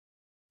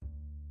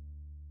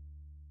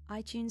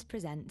iTunes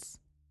presents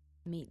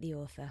Meet the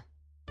Author.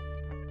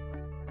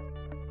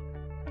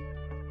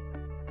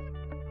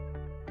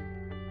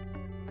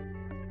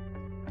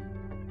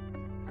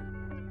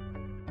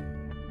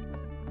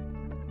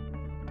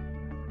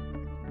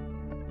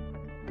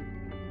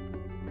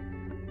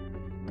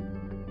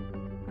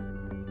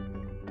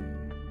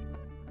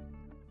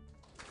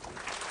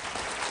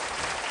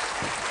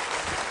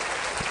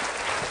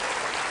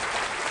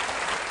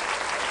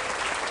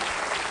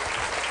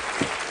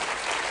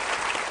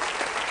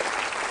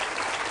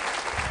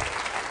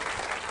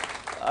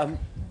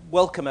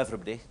 Welcome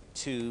everybody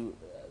to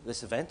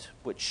this event,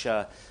 which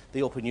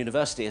the Open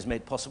University has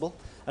made possible,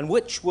 and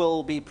which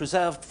will be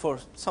preserved for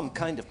some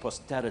kind of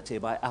posterity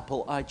by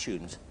Apple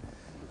iTunes,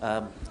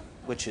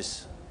 which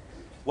is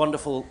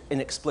wonderful,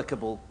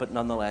 inexplicable, but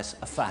nonetheless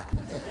a fact.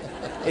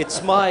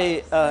 It's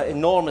my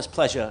enormous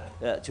pleasure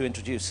to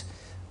introduce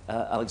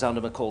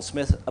Alexander McCall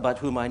Smith, about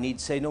whom I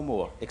need say no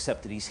more,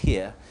 except that he's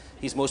here.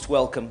 He's most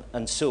welcome,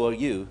 and so are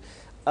you.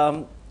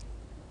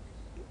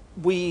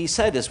 We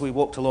said as we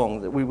walked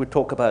along that we would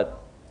talk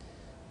about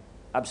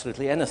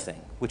absolutely anything,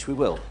 which we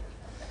will.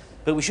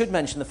 But we should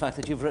mention the fact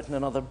that you've written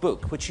another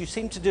book, which you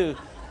seem to do,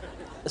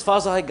 as far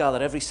as I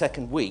gather, every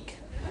second week.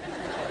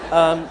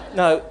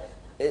 Now,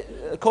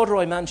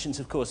 Corduroy Mansions,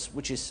 of course,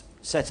 which is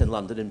set in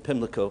London, in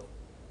Pimlico,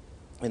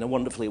 in a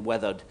wonderfully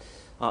weathered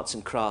arts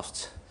and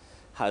crafts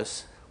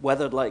house,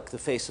 weathered like the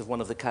face of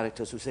one of the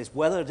characters who says,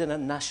 weathered in a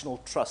National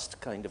Trust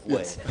kind of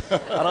way. Yes.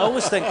 And I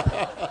always think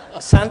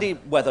Sandy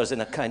weathers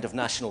in a kind of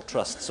National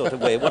Trust sort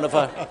of way, one of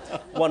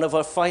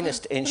our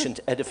finest ancient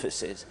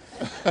edifices.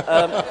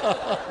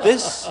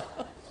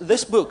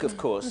 This book, of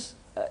course,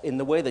 in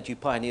the way that you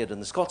pioneered in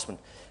The Scotsman,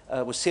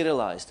 was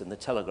serialized in The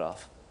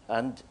Telegraph,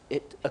 and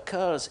it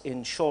occurs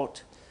in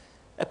short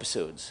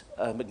episodes,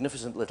 a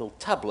magnificent little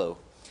tableau,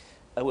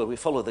 where we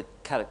follow the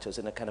characters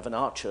in a kind of an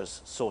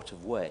Archer's sort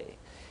of way.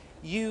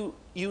 You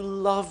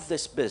love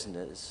this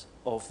business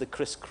of the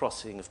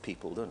crisscrossing of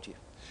people, don't you?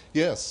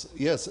 Yes,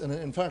 and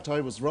in fact I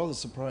was rather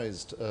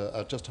surprised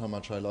at just how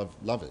much I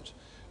love it,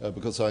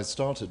 because I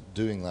started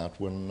doing that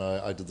when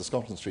I did the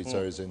Scotland Street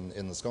series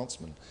in The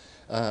Scotsman,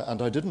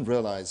 and I didn't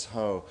realise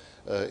how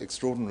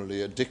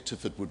extraordinarily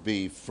addictive it would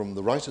be from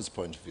the writer's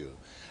point of view,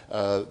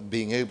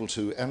 being able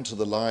to enter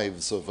the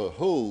lives of a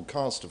whole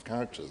cast of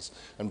characters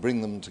and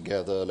bring them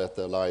together, let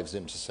their lives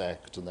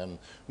intersect, and then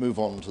move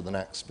on to the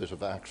next bit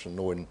of action,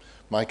 or in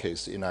my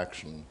case,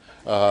 inaction.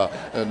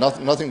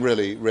 Nothing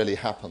really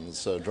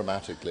happens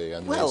dramatically,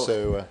 and well,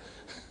 so...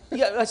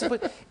 Yeah, I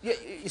suppose,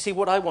 you see,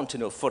 what I want to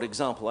know, for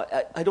example,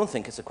 I don't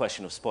think it's a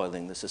question of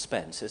spoiling the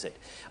suspense, is it?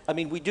 I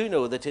mean, we do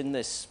know that in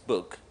this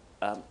book,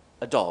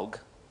 a dog,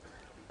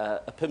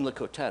 a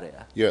Pimlico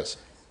Terrier, yes,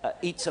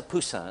 eats a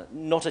poussin,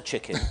 not a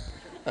chicken,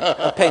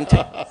 a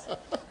painting.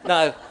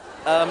 Now,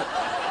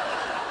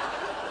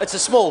 it's a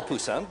small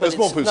poussin, but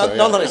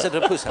nonetheless it's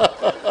a poussin.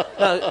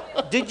 Now,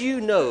 did you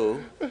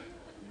know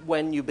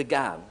when you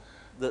began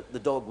that the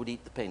dog would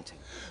eat the painting?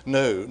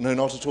 No,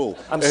 not at all.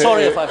 I'm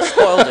sorry if I've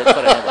spoiled it for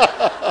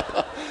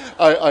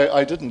anyone.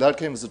 I didn't. That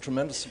came as a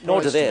tremendous surprise.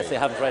 Nor do they if they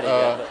haven't read it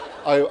yet.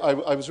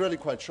 I was really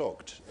quite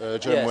shocked,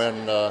 Jim, yes.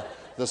 when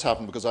this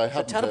happened, because I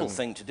hadn't... It's a terrible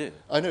thing to do.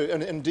 I know,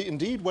 and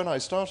indeed when I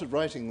started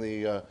writing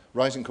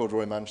writing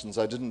Corduroy Mansions,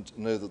 I didn't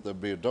know that there'd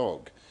be a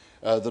dog.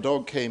 The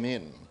dog came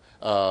in.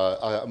 More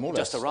or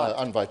less,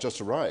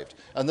 just arrived.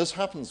 And this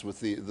happens with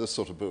this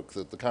sort of book,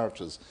 that the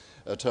characters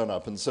turn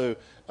up. And so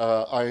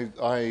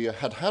I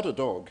had a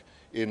dog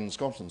in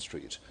Scotland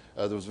Street.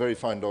 There was a very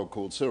fine dog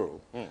called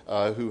Cyril,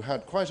 who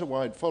had quite a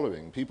wide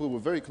following. People were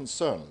very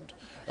concerned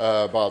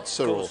about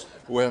Cyril.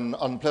 When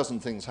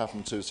unpleasant things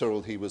happened to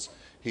Cyril, he was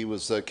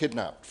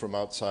kidnapped from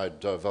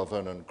outside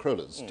Valvona and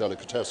Crowler's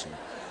delicatessen.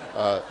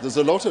 There's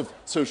a lot of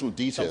social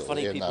detail in that. Some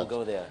funny people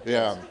go there.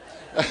 Yeah.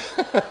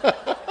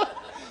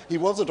 He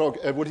was a dog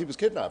when he was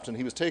kidnapped, and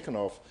he was taken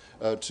off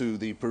to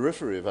the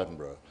periphery of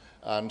Edinburgh,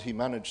 and he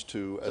managed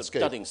to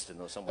escape. Duddingston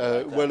or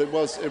somewhere like that. Well,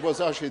 it was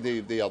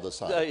actually the other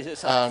side.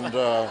 And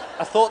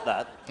I thought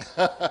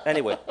that.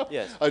 Anyway,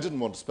 yes. I didn't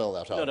want to spell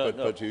that out,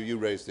 but you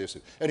raised the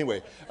issue.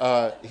 Anyway,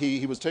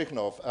 he was taken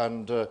off,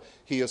 and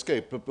he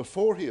escaped. But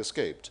before he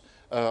escaped,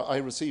 I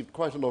received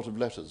quite a lot of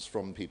letters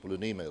from people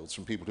and emails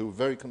from people who were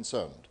very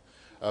concerned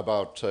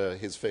about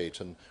his fate,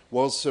 and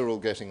was Cyril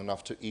getting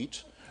enough to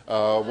eat?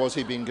 Was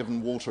he being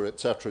given water,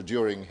 etc.,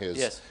 during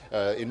his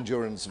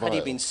endurance vile? Had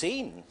he been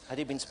seen? Had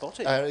he been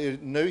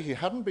spotted? No, he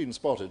hadn't been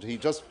spotted.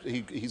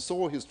 He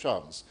saw his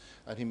chance,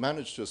 and he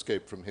managed to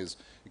escape from his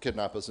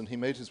kidnappers, and he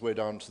made his way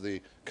down to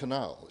the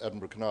canal,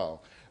 Edinburgh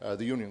Canal,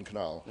 the Union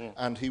Canal,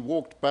 and he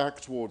walked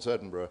back towards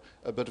Edinburgh,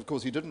 but of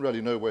course he didn't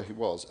really know where he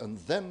was, and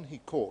then he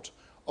caught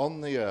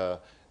on the air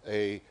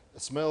a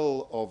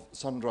smell of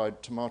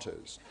sun-dried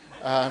tomatoes,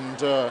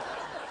 and...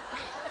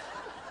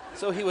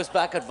 So he was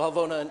back at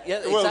Valvona, and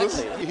yeah, well,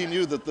 exactly. He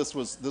knew that this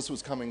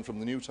was coming from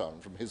the new town,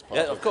 from his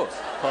part, of course,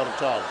 part of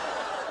town.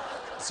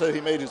 So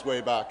he made his way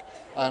back,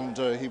 and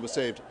he was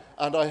saved.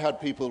 And I had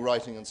people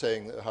writing and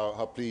saying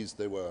how pleased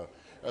they were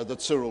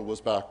that Cyril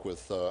was back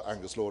with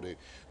Angus Lordy.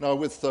 Now,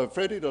 with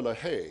Freddie de la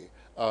Haye,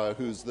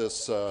 who's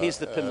this... he's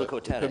the Pimlico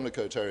Terrier.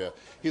 Pimlico Terrier.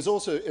 He's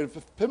also...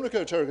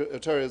 Pimlico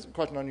Terrier is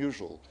quite an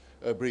unusual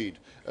breed.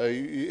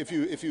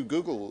 If you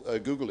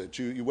Google it,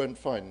 you won't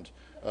find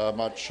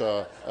much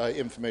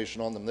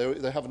information on them.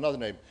 They have another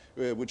name,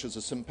 which is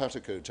a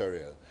Simpatico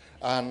Terrier.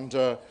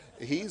 And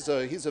he's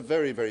a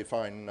very, very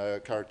fine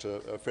character,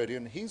 Freddie,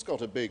 and he's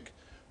got a big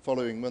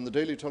following. When the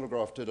Daily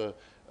Telegraph did a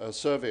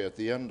survey at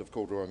the end of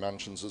Corduroy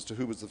Mansions as to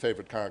who was the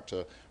favourite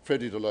character,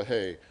 Freddie de la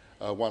Haye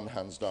won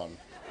hands down.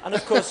 And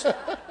of course,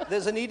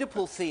 there's an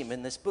Oedipal theme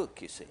in this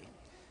book, you see,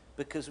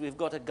 because we've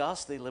got a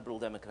ghastly Liberal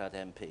Democrat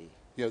MP.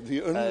 Yeah,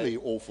 the only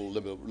awful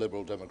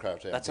Liberal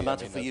Democrat MP. That's a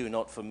matter for you,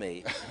 not for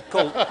me.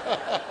 Called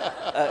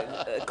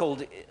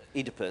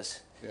Oedipus,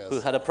 yes. Who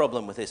had a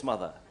problem with his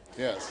mother.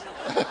 Yes.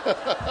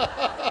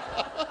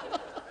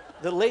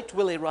 The late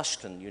Willie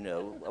Rushton, you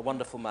know, a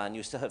wonderful man,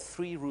 used to have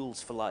 3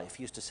 rules for life.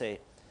 He used to say,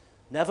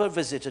 never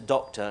visit a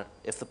doctor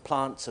if the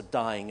plants are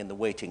dying in the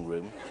waiting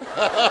room.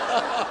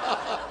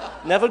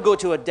 Never go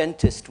to a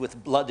dentist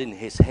with blood in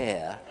his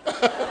hair.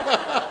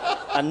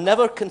 And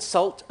never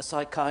consult a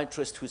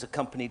psychiatrist who's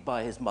accompanied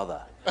by his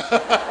mother.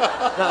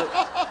 Now,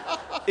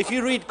 if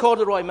you read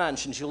Corduroy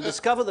Mansions, you'll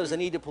discover there's an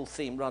Oedipal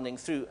theme running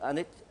through, and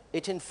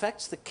it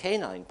infects the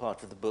canine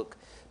part of the book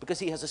because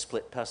he has a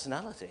split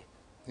personality.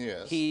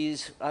 Yes. He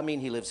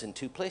lives in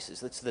 2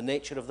 places. That's the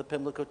nature of the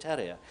Pimlico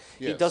Terrier.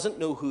 Yes. He doesn't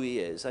know who he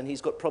is, and he's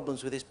got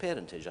problems with his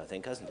parentage, I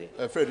think, hasn't he?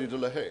 Freddie de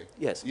la Haye.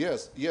 Yes.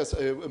 Yes.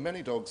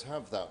 Many dogs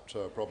have that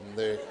problem.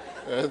 They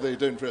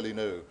don't really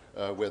know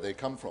where they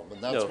come from,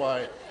 and that's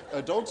why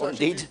dogs. Or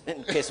indeed,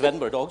 in case of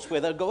Edinburgh dogs, where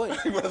they're going.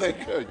 Where they're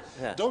going.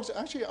 Yeah. Dogs.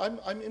 Actually,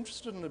 I'm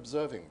interested in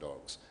observing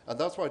dogs, and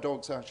that's why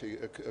dogs actually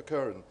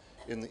occur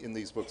in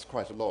these books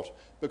quite a lot,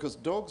 because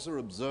dogs are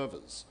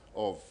observers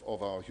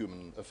of our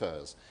human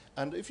affairs.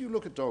 And if you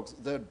look at dogs,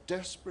 they're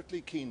desperately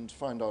keen to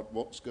find out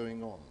what's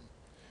going on.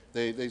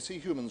 They see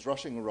humans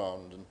rushing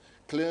around, and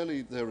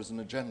clearly there is an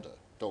agenda,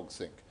 dogs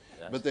think.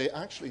 Yes. But they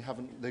actually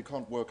they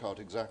can't work out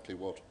exactly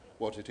what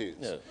it is.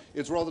 No.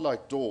 It's rather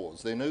like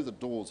doors. They know that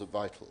doors are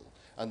vital,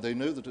 and they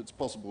know that it's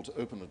possible to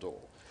open a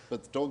door.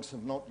 But dogs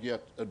have not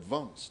yet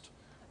advanced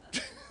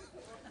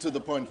to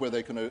the point where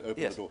they can open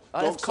yes. a door.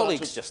 I have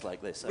colleagues just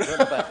like this. I don't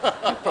know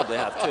about, you probably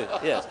have too,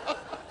 yes.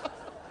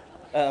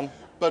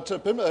 But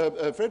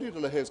Freddie de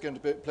la Haye is going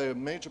to play a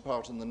major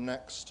part in the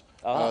next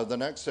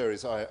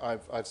series.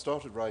 I've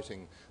started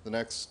writing the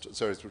next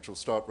series, which will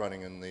start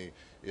running in the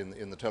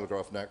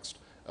Telegraph next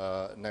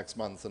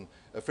month, and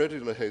Freddie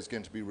de la Haye is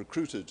going to be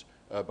recruited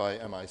by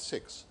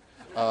MI6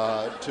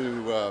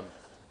 to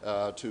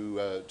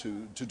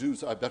do.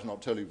 I better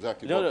not tell you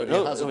exactly what, but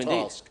he has a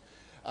task,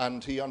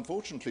 and he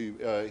unfortunately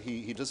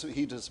he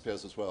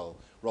disappears as well,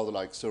 rather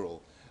like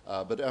Cyril.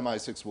 But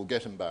MI6 will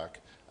get him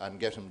back and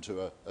get him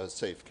to a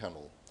safe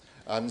kennel.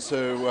 And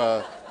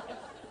so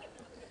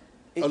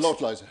a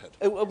lot lies ahead.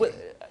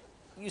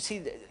 You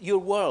see, your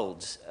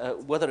worlds,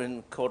 whether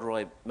in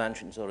Corduroy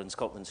Mansions or in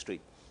Scotland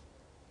Street,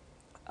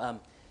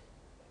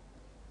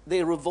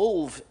 they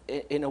revolve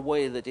in a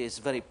way that is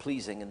very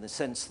pleasing, in the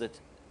sense that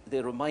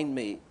they remind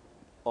me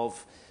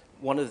of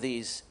one of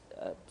these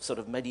sort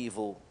of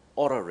medieval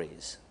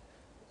orreries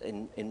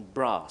in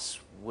brass,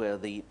 where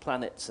the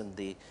planets and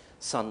the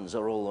suns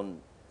are all on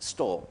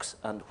stalks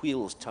and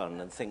wheels turn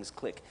and things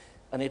click,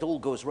 and it all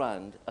goes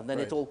round, and then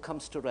it all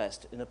comes to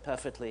rest in a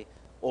perfectly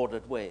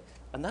ordered way.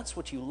 And that's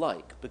what you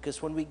like,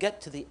 because when we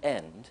get to the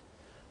end,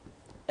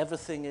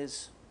 everything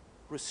is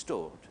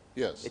restored.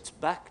 Yes. It's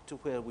back to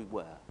where we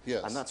were.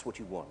 Yes. And that's what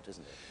you want,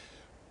 isn't it?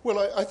 Well,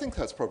 I think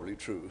that's probably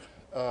true.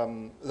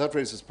 That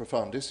raises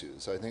profound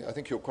issues. I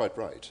think you're quite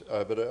right.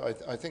 But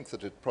I think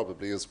that it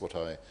probably is what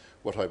I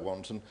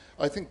want, and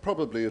I think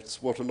probably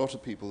it's what a lot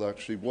of people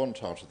actually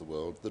want out of the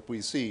world, that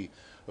we see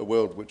a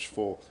world which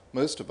for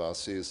most of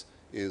us is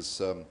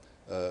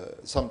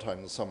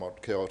sometimes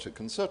somewhat chaotic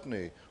and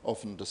certainly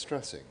often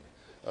distressing.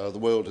 The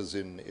world is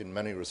in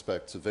many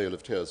respects a vale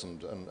of tears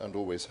and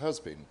always has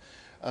been.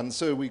 And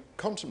so we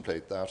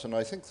contemplate that, and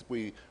I think that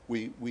we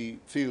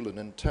feel an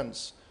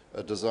intense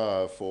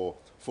desire for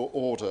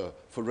order,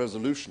 for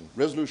resolution.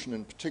 Resolution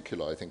in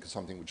particular, I think, is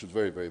something which is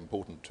very, very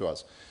important to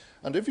us.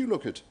 And if you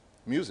look at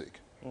music,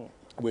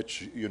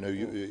 which I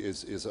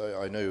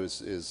know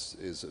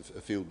is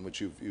a field in which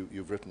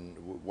you've written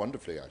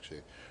wonderfully,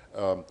 actually,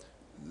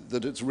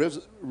 that its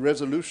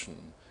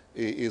resolution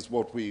is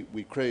what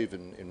we crave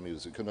in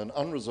music, and an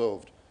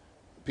unresolved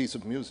piece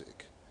of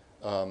music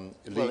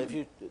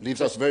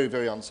leaves us very,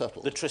 very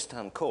unsettled. The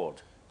Tristan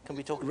chord. Can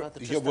we talk about the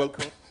Tristan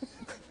chord?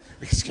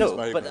 Excuse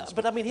my ignorance.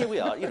 But I mean, here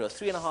we are,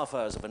 3.5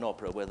 hours of an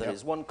opera where there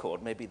is one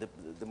chord, maybe the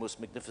most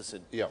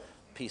magnificent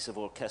piece of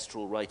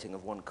orchestral writing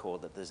of one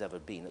chord that there's ever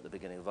been at the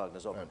beginning of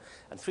Wagner's opera.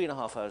 And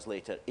 3.5 hours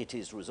later, it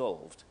is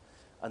resolved.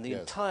 And the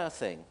entire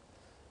thing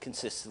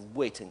consists of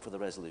waiting for the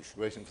resolution.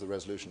 Waiting for the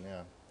resolution,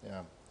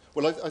 yeah.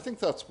 Well, I think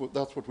that's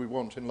what we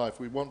want in life.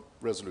 We want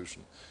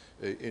resolution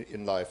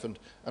in life. And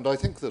I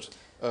think that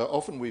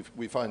often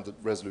we find that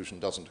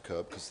resolution doesn't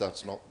occur because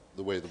that's not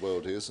the way the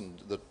world is, and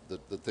that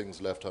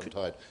things are left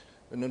untied.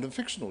 And in a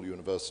fictional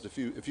universe,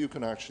 if you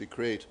can actually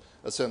create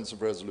a sense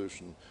of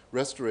resolution,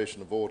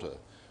 restoration of order.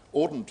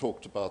 Auden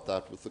talked about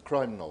that with the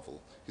crime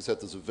novel. He said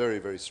there's a very,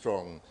 very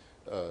strong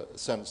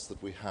sense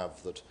that we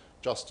have that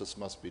justice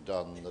must be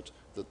done,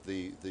 that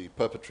the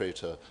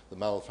perpetrator, the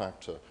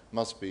malefactor,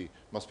 must be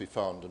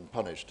found and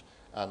punished.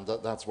 And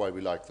that's why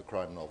we like the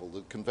crime novel,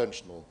 the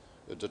conventional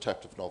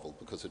detective novel,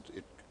 because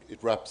it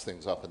wraps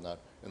things up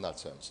in that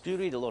sense. Do you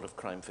read a lot of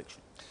crime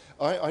fiction?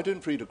 I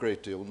don't read a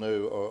great deal,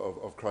 no,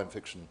 of crime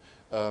fiction.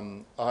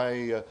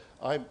 I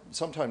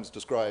sometimes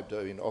described,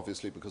 I mean,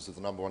 obviously because of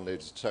the #1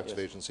 Ladies Detective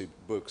Agency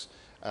books,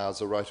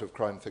 as a writer of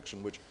crime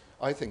fiction, which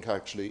I think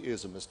actually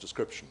is a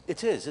misdescription.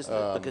 It is, isn't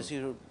it? Because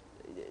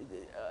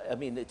I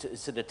mean,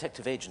 it's a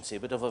detective agency,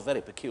 but of a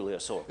very peculiar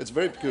sort. It's a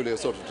very peculiar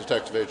sort of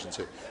detective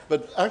agency.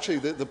 But actually,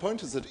 the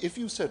point is that if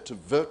you said to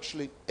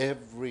virtually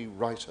every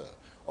writer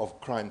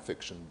of crime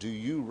fiction, do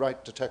you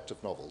write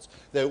detective novels?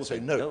 They will say,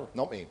 no,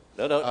 not me.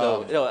 No,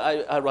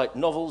 I write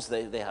novels.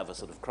 They have a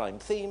sort of crime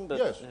theme.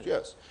 But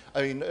yes.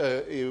 I mean,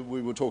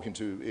 we were talking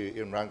to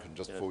Ian Rankin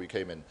just before we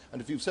came in,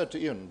 and if you said to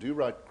Ian, do you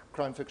write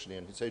crime fiction,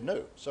 Ian? He'd say,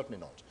 no, certainly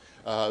not.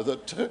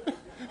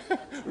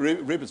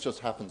 Rebus just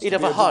happens He'd to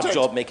have a hard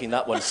job making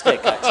that one stick,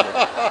 actually.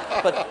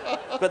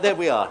 but there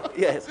we are.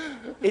 Yes.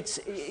 It's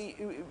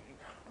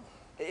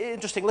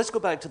interesting. Let's go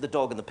back to the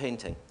dog and the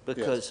painting,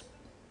 because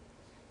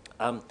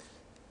I'm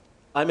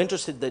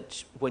interested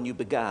that when you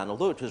began,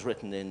 although it was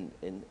written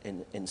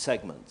in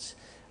segments,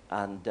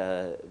 and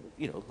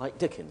like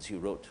Dickens, you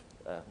wrote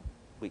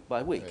week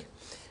by week.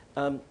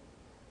 Right.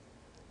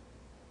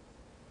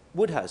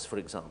 Woodhouse, for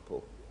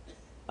example,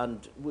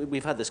 and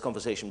we've had this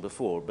conversation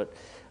before, but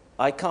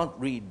I can't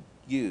read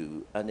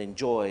you and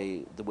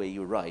enjoy the way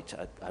you write.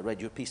 I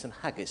read your piece on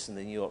haggis in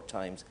the New York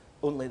Times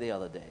only the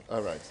other day.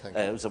 All right, thank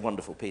you. It was a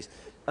wonderful piece.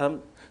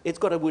 It's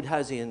got a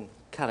Woodhouseian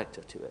character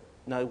to it.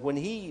 Now, when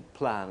he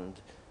planned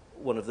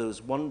one of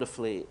those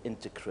wonderfully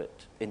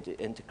intricate, it's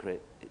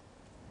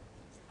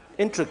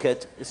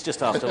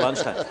just after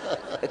lunchtime,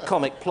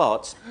 comic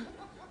plots,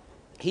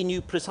 he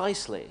knew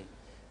precisely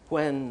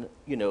when,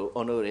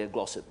 Honoria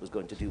Glossop was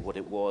going to do what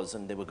it was,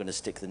 and they were going to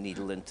stick the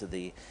needle into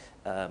the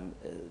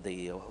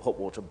hot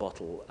water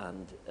bottle,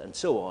 and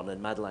so on, and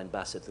Madeline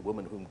Bassett, the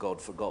woman whom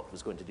God forgot,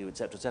 was going to do,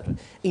 etc., etc.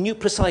 He knew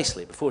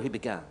precisely before he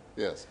began.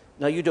 Yes.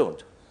 Now, you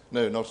don't.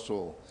 No, not at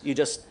all. You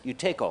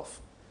take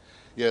off.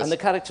 Yes. And the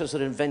characters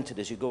are invented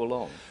as you go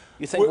along.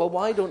 You think, well,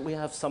 why don't we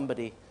have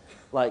somebody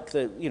like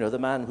the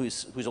man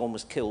who's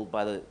almost killed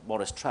by the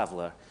Morris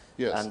Traveller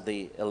and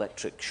the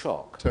electric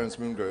shock? Terence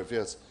Moongrove,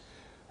 yes.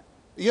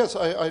 Yes,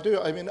 I do.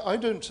 I mean, I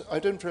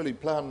don't really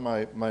plan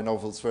my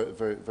novels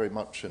very, very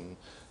much in...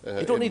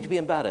 you don't need to be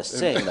embarrassed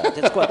saying that.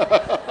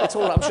 It's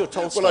all, I'm sure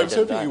Tolstoy Well, I'm did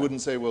hoping that. You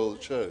wouldn't say, well,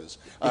 it shows.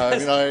 I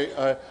mean,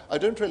 I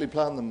don't really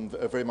plan them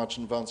very much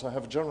in advance. I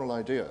have a general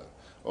idea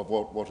of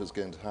what is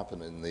going to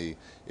happen in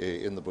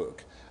the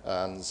book.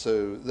 And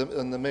so,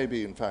 there may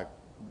be, in fact,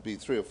 be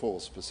 3 or 4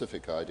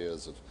 specific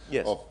ideas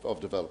of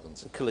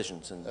developments.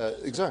 Collisions. And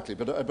exactly,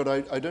 but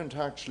I don't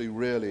actually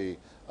really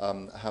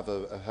have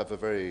a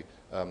very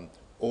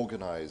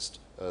organized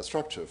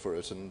structure for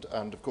it. And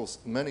of course,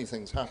 many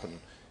things happen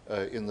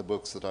in the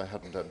books that I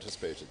hadn't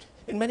anticipated.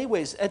 In many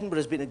ways, Edinburgh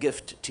has been a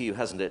gift to you,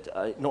 hasn't it?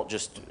 Not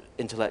just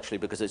intellectually,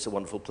 because it's a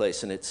wonderful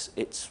place and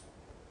it's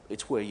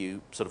where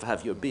you sort of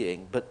have your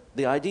being, but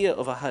the idea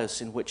of a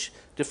house in which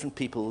different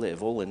people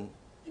live, all in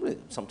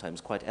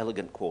sometimes quite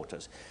elegant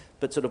quarters,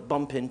 but sort of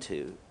bump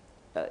into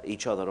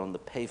each other on the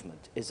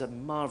pavement, is a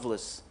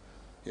marvellous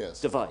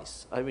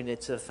device. I mean,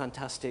 it's a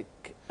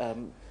fantastic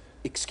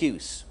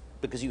excuse,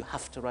 because you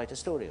have to write a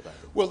story about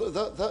it. Well,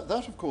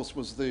 that of course,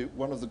 was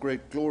one of the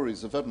great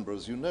glories of Edinburgh,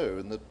 as you know,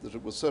 and that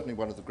it was certainly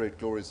one of the great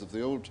glories of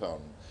the old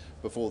town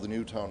before the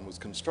new town was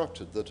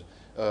constructed, that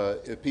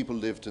people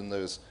lived in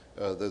those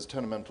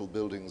tenemental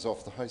buildings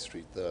off the high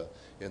street there,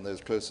 in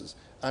those closes.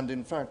 And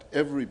in fact,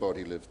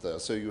 everybody lived there.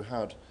 So you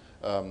had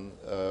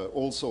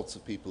all sorts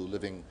of people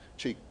living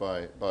cheek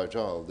by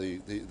jowl.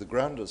 The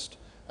grandest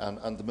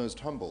and the most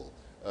humble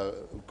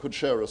could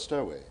share a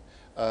stairway.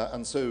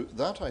 And so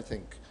that, I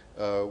think,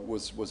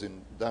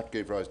 that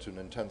gave rise to an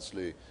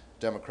intensely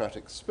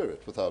democratic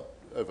spirit, without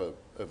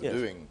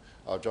overdoing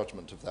our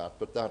judgment of that.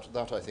 But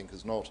that I think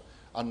is not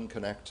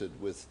unconnected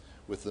with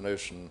the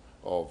notion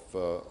of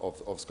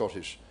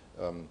Scottish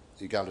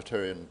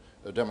egalitarian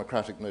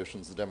democratic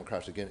notions, the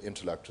democratic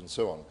intellect, and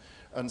so on.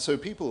 And so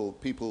people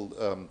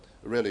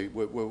really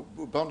were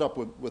bound up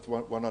with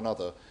one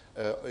another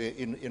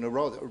in a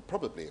rather,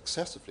 probably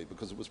excessively,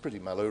 because it was pretty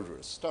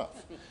malodorous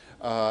stuff.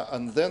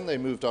 And then they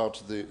moved out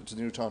to the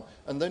new town,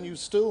 and then you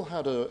still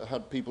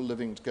had people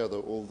living together,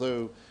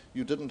 although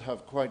you didn't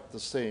have quite the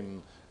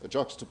same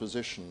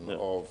juxtaposition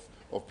of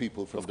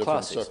people from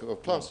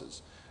different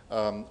classes.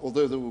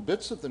 Although there were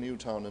bits of the new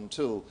town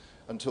until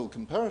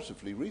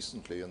comparatively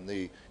recently, in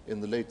the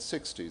late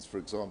 60s, for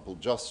example,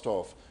 just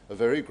off a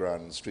very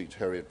grand street,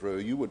 Heriot Row,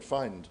 you would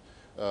find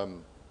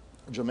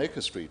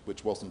Jamaica Street,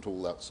 which wasn't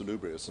all that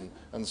salubrious,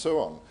 and so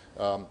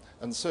on.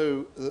 And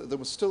so there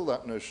was still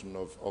that notion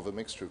of a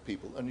mixture of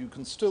people, and you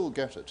can still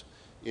get it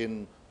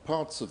in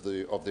parts of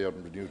the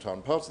Edinburgh New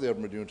Town. Parts of the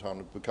Edinburgh New Town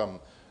have become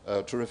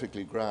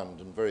terrifically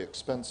grand and very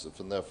expensive,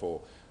 and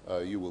therefore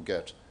you will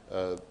get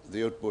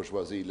the haute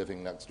bourgeoisie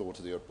living next door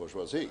to the haute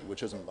bourgeoisie,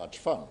 which isn't much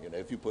fun. You know,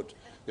 if you put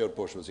the haute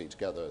bourgeoisie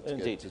together,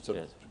 it sort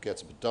of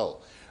gets a bit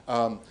dull.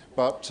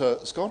 But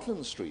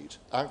Scotland Street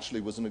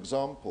actually was an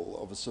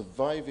example of a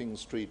surviving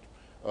street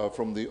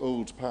from the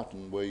old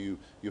pattern where you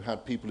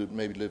had people who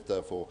maybe lived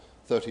there for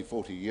 30,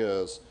 40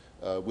 years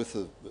with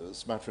a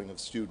smattering of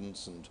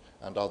students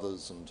and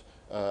others,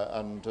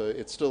 and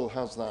it still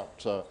has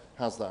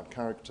that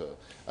character.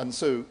 And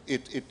so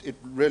it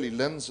really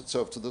lends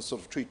itself to this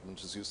sort of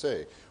treatment, as you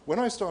say. When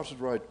I started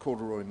to write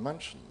Corduroy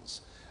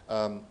Mansions,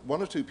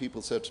 one or two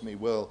people said to me,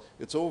 well,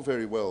 it's all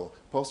very well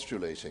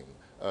postulating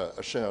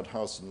a shared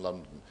house in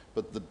London,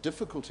 but the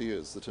difficulty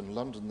is that in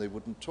London they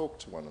wouldn't talk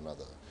to one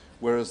another,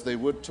 whereas they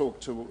would talk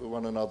to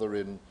one another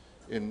in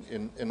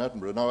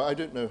Edinburgh. Now, I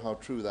don't know how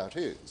true that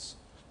is.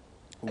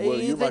 Well,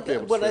 you might be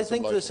able to I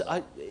think there's...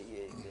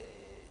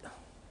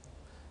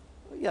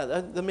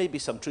 there may be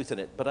some truth in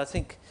it, but I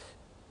think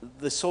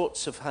the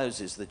sorts of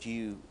houses that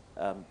you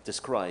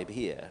describe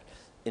here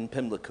in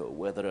Pimlico,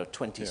 where there are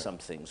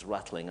 20-somethings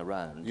rattling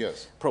around,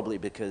 probably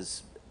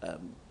because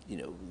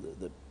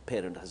the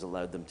parent has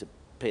allowed them to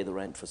pay the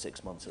rent for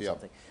 6 months or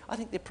something, I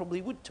think they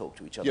probably would talk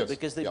to each other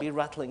because they'd be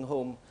rattling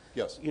home,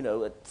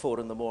 at 4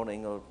 in the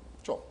morning or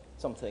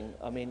something.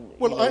 I mean,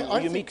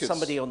 you meet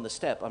somebody on the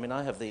step. I mean,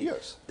 I have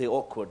the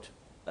awkward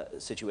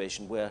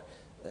situation where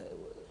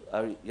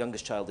our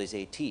youngest child is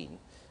 18,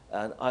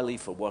 and I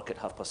leave for work at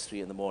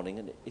 3:30 in the morning,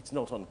 and it's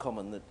not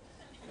uncommon that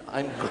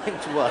I'm going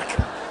to work.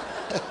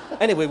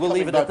 Anyway, we'll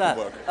leave it at that.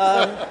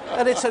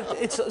 And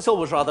it's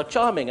always rather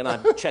charming, and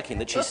I'm checking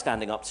that she's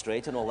standing up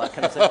straight and all that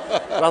kind of thing.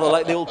 Rather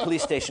like the old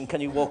police station,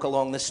 can you walk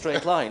along this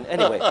straight line?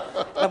 Anyway,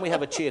 then we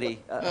have a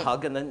cheery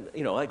hug, and then,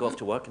 I go off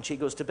to work and she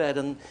goes to bed,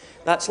 and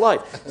that's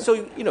life.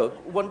 So,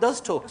 one does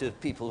talk to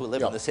people who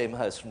live in the same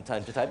house from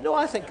time to time. No,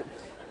 I think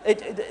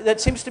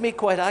that seems to me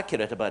quite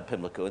accurate about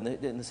Pimlico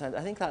in the sense,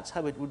 I think that's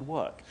how it would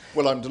work.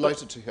 Well, I'm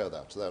delighted to hear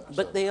that.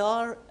 But they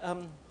are...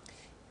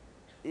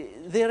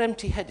 they're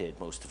empty-headed,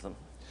 most of them.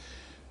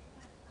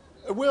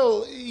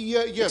 Well,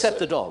 yes. Except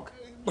the dog.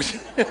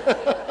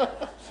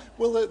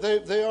 Well,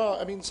 they are.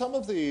 I mean, some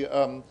of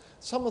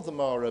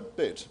them are a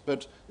bit,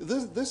 but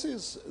this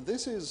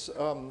is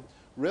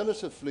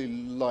relatively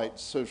light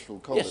social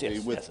comedy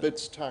with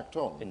bits tacked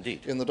on.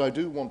 Indeed. In that I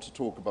do want to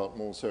talk about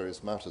more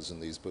serious matters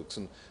in these books,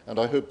 and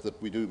I hope that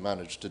we do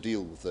manage to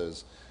deal with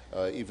those.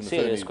 Even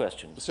serious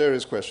questions.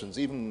 Serious questions.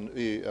 Even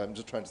I'm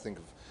just trying to think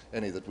of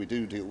any that we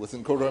do deal with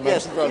in Corduroy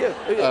Mansions.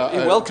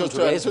 You're welcome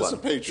to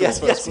anticipate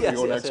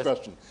your next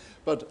question.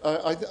 But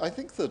I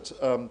think that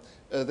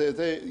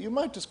you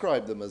might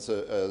describe them as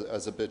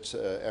a bit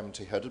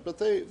empty-headed, but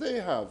they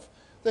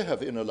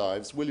have inner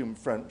lives. William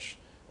French,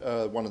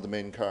 one of the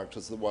main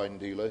characters, the wine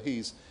dealer,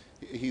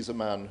 he's a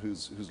man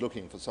who's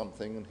looking for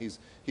something, and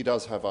he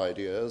does have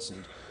ideas,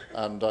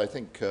 and I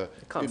think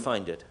can't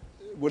find it.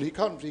 Well, he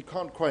can't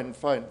quite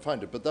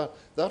find it, but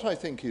that I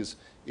think is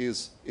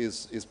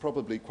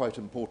probably quite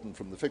important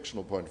from the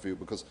fictional point of view,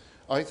 because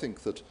I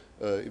think that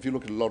if you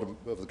look at a lot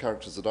of the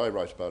characters that I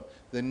write about,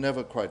 they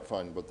never quite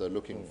find what they're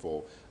looking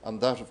for, and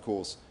that, of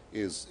course,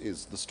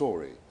 is the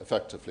story,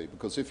 effectively,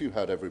 because if you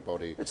had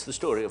everybody... It's the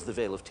story of the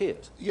Vale of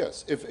Tears.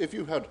 Yes, if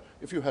you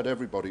had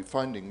everybody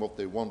finding what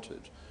they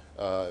wanted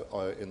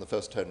in the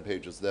first 10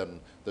 pages, then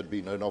there'd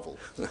be no novel.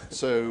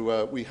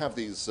 So we have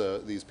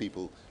these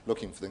people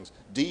looking for things.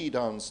 Dee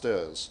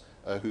downstairs,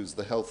 who's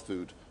the health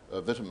food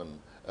vitamin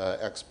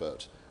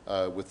expert,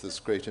 with this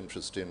great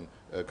interest in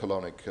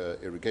colonic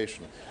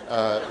irrigation.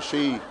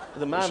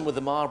 The man with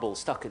the marble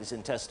stuck in his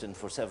intestine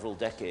for several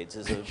decades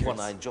is one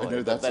I enjoy. I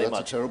know, that's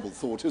a terrible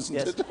thought, isn't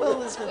it?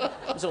 Well,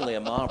 it's only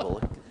a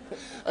marble.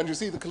 And you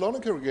see, the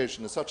colonic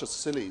irrigation is such a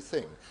silly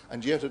thing,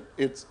 and yet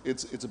it's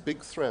a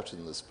big threat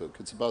in this book.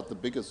 It's about the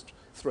biggest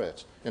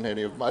threat in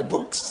any of my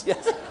books.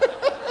 Yes.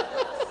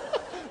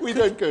 We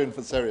don't go in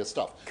for serious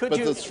stuff, but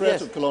the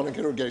threat of colonic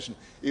irrigation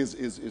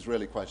is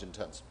really quite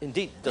intense.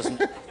 Indeed,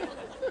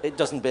 it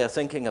doesn't bear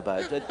thinking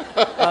about it.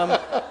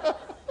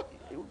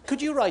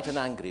 Could you write an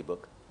angry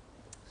book?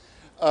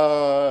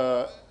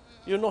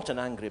 You're not an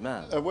angry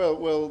man.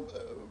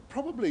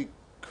 Probably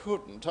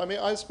couldn't. I mean,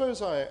 I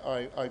suppose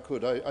I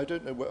could. I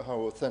don't know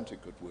how authentic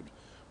it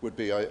would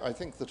be. I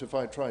think that if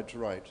I tried to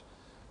write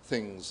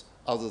things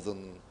other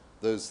than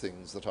those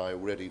things that I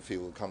already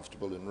feel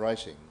comfortable in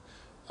writing,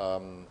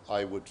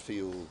 I would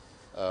feel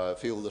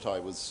that I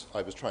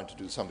was trying to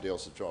do somebody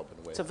else's job in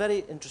a way. It's a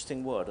very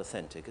interesting word,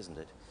 authentic, isn't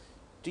it?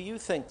 Do you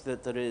think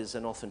that there is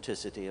an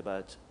authenticity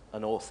about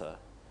an author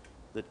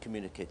that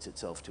communicates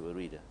itself to a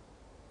reader?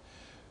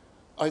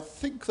 I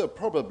think there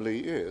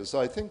probably is.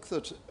 I think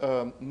that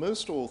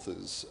most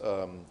authors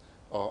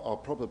are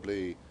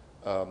probably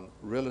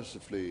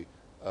relatively,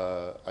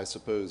 I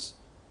suppose,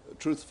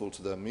 truthful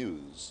to their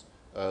muse.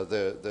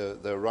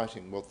 they're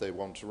writing what they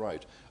want to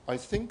write. I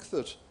think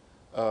that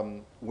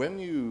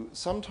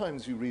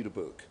sometimes you read a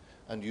book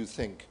and you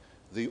think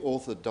the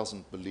author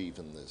doesn't believe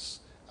in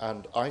this,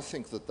 and I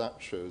think that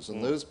shows,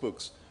 and those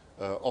books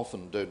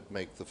often don't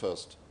make the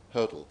first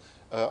hurdle.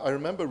 I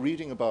remember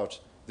reading about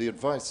the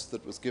advice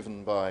that was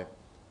given by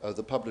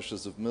the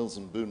publishers of Mills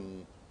and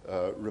Boon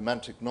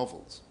romantic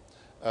novels,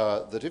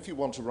 that if you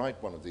want to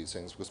write one of these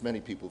things, because many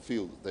people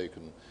feel that they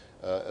can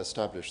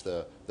establish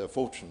their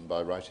fortune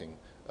by writing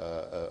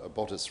a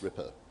bodice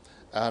ripper,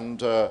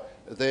 and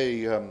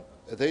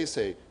they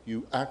say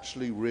you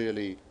actually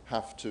really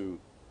have to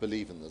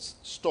believe in this.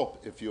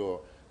 Stop if you're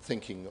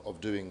thinking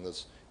of doing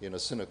this in a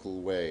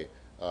cynical way.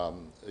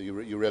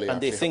 You really and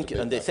they think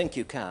and they think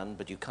you can,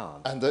 but you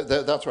can't. And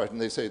that's right.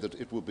 And they say that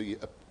it will be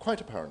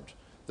quite apparent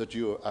that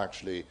you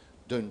actually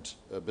don't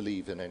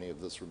believe in any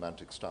of this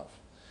romantic stuff.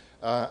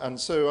 And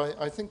so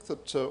I think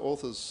that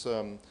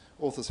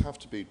authors have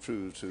to be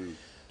true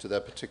to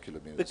their particular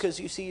muse. Because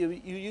you see,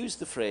 you use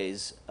the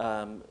phrase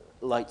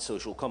light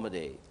social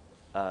comedy,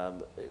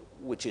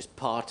 which is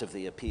part of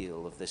the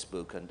appeal of this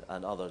book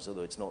and others,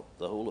 although it's not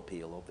the whole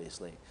appeal,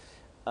 obviously.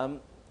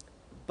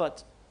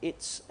 But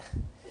it's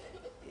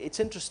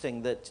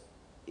interesting that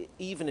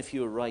even if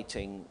you're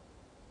writing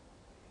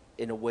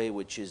in a way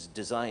which is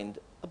designed,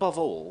 above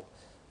all,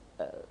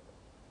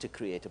 to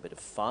create a bit of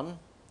fun,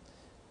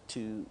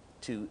 to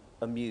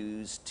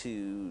amuse,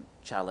 to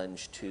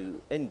challenge,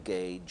 to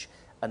engage,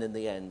 and in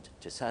the end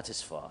to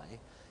satisfy,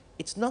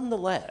 it's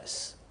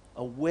nonetheless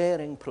a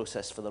wearing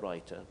process for the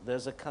writer.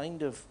 There's a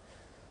kind of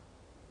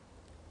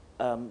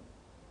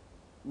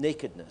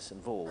nakedness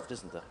involved,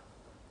 isn't there?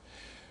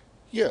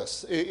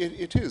 Yes,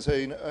 it is.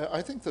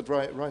 I think that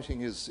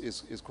writing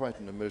is quite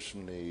an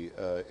emotionally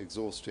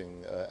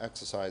exhausting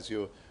exercise.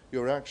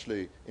 You're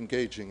actually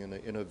engaging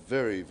in a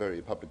very,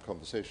 very public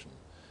conversation.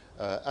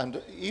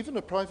 And even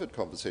a private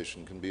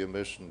conversation can be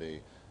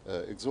emotionally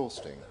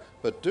exhausting.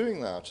 But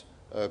doing that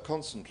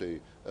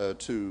constantly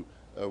to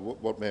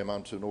what may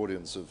amount to an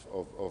audience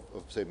of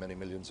say, many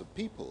millions of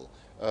people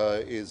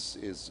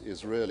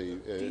is really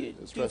do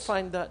you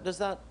find that, does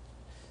that,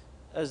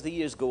 as the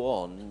years go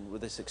on,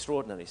 with this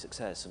extraordinary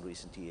success in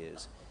recent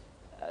years,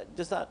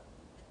 does that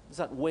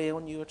weigh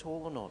on you at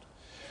all or not?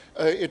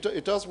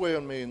 It does weigh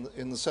on me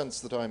in the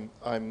sense that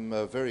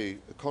I'm very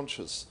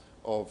conscious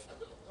of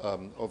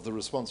the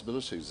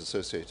responsibilities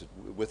associated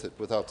with it,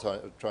 without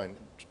trying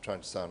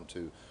to sound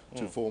too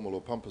formal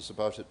or pompous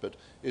about it. But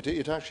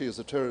it actually is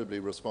a terribly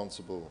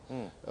responsible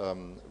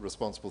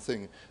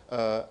thing.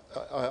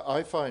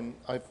 I find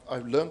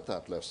I've learnt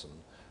that lesson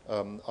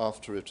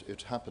after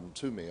it happened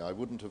to me. I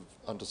wouldn't have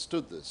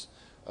understood this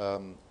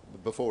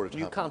before it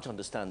happened. You can't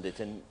understand it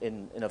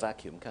in a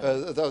vacuum, can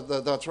you?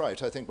 That's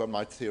right. I think one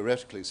might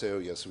theoretically say, oh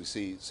yes, we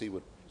see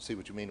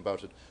what you mean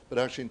about it. But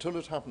actually, until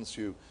it happens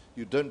to you,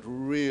 you don't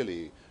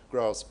really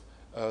grasp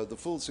the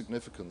full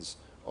significance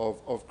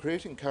of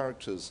creating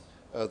characters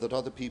that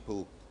other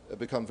people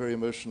become very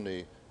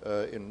emotionally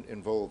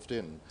involved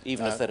in.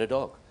 Even if they're a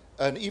dog?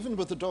 And even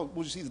with the dog,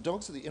 well, you see, the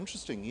dogs are the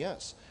interesting,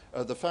 yes.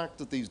 The fact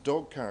that these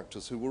dog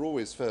characters, who were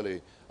always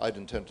I'd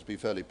intend to be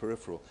fairly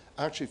peripheral,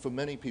 actually for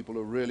many people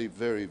are really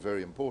very,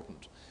 very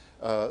important.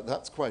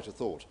 That's quite a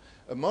thought.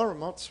 Mara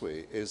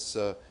Matsui is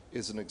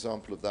an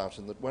example of that,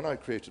 in that when I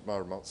created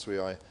Mara Matsui,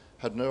 I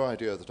had no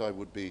idea that I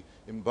would be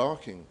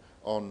embarking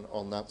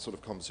on that sort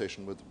of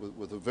conversation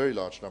with a very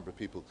large number of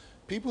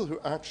people who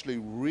actually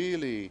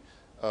really,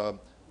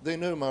 they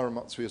know Mara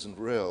Matsui isn't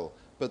real,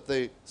 but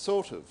they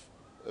sort of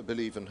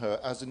believe in her,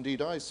 as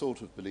indeed I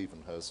sort of believe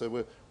in her.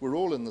 So we're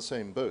all in the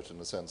same boat,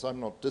 in a sense. I'm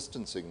not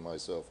distancing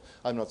myself.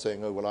 I'm not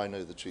saying, oh, well, I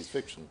know that she's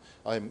fiction.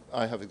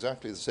 I have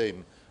exactly the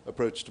same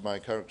approach to my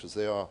characters.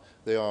 They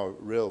are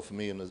real for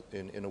me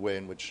in a way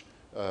in which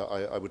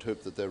I would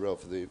hope that they're real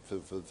for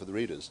the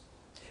readers.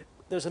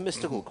 There's a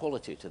mystical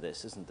quality to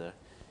this, isn't there?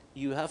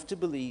 You have to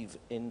believe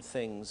in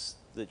things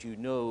that you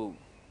know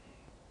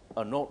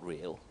are not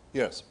real.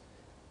 Yes.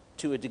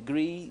 To a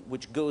degree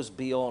which goes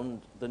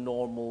beyond the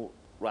normal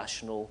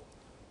rational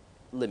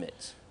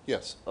limits.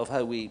 Yes. Of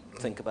how we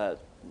think about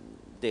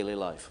daily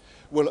life.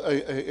 Well,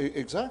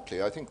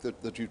 exactly. I think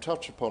that you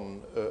touch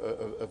upon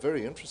a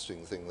very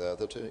interesting thing there,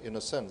 that in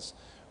a sense,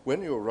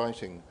 when you're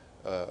writing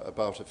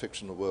about a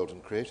fictional world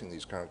and creating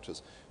these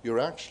characters, you're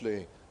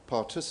actually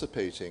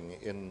participating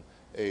in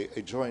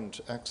a joint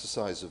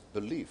exercise of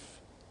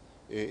belief,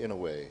 in a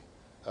way,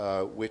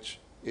 which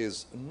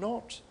is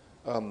not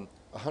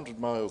 100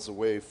 miles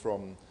away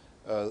from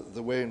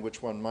the way in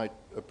which one might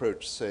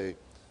approach, say,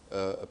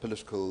 a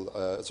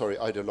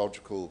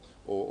ideological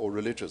or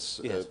religious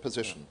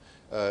position.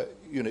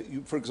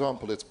 For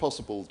example, it's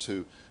possible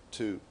to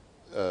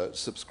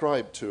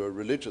subscribe to a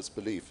religious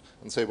belief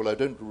and say, well, I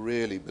don't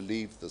really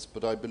believe this,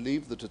 but I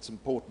believe that it's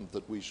important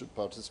that we should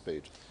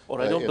participate.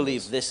 Or I don't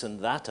believe this and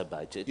that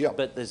about it, yeah.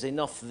 But there's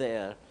enough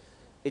there.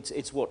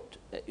 It's what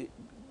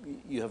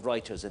you have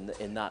writers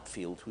in that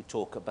field who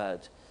talk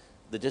about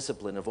the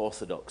discipline of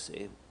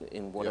orthodoxy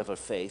in whatever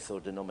faith or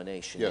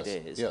denomination it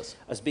is,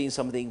 as being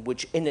something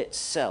which in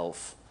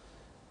itself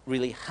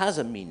really has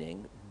a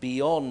meaning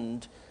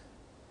beyond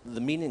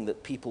the meaning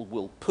that people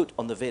will put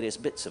on the various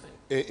bits of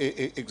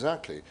it.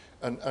 Exactly,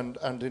 and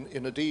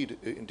indeed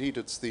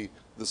it's the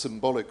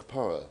symbolic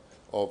power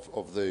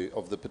of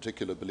the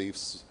particular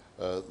beliefs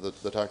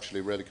that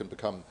actually really can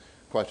become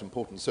quite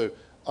important. So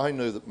I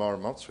know that Mara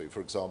Matsui,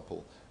 for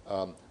example,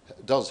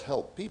 does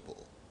help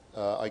people.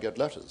 I get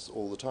letters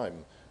all the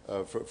time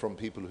from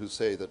people who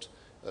say that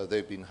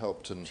they've been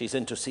helped, and she's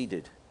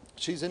interceded.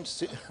 She's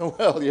interceded.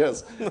 Well,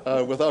 yes,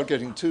 without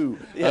getting too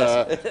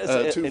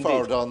too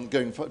far down,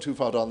 too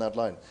far down that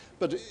line.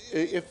 But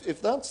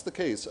if that's the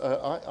case,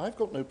 I've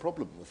got no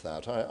problem with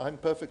that. I'm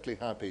perfectly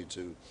happy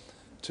to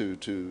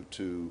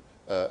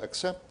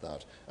accept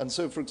that. And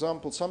so, for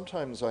example,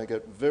 sometimes I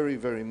get very,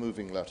 very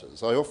moving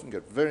letters. I often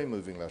get very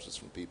moving letters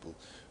from people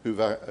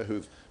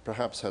who've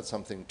perhaps had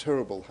something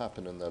terrible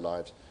happen in their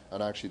lives,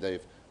 and actually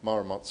they've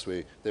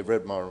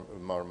read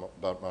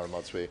about Mara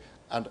Matsui,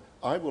 and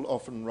I will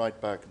often write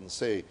back and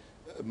say,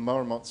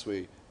 Mara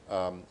Matsui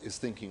is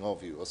thinking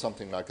of you, or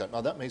something like that.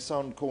 Now, that may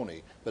sound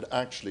corny, but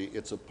actually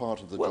it's a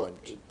part of the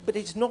joint. But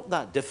it's not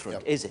that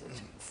different, is it,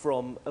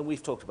 from, and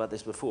we've talked about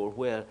this before,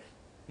 where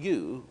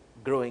you,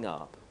 growing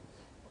up,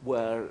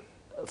 were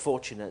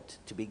fortunate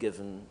to be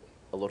given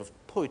a lot of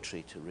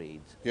poetry to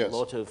read, a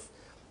lot of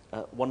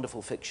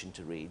wonderful fiction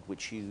to read,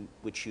 which you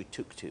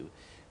took to,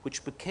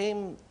 which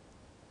became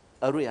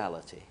a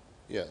reality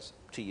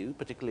to you,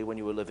 particularly when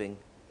you were living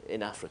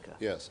in Africa.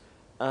 Yes.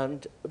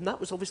 And that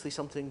was obviously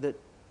something that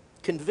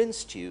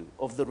convinced you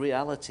of the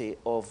reality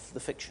of the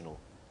fictional.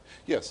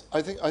 Yes,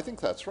 I think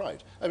that's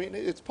right. I mean,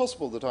 it's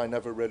possible that I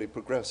never really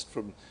progressed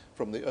from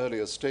the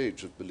earlier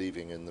stage of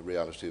believing in the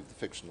reality of the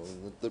fictional,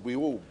 and that we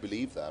all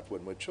believe that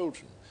when we're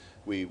children.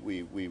 We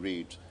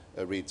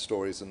read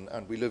stories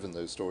and we live in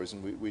those stories,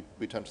 and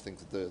we tend to think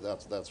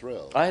that that's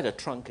real. I had a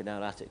trunk in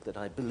our attic that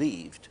I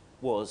believed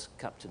was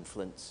Captain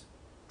Flint's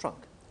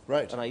trunk.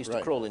 Right. And I used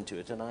to crawl into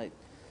it, and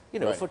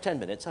for 10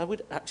 minutes I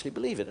would actually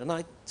believe it, and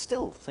I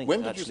still think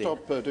When did you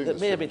stop doing that this?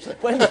 May have been,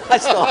 when did I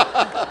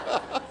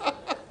stop?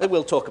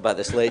 We'll talk about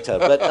this later,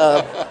 but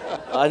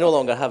I no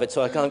longer have it,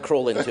 so I can't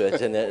crawl into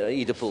it in an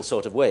Oedipal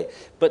sort of way.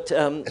 But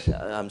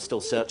I'm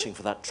still searching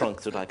for that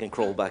trunk that I can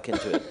crawl back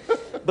into it.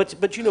 But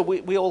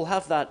we all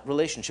have that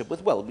relationship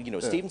with,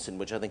 Stevenson,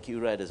 which I think you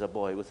read as a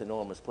boy with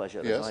enormous pleasure,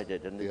 as I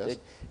did, and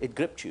it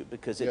gripped you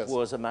because it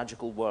was a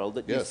magical world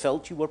that you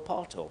felt you were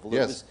part of, although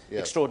it was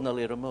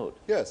extraordinarily remote.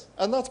 Yes,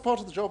 and that's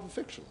part of the job of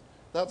fiction.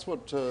 That's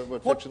what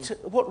fiction...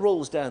 What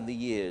rolls down the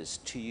years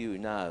to you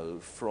now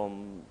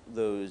from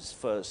those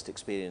first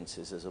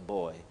experiences as a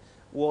boy?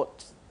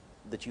 What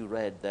that you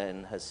read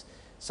then has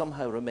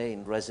somehow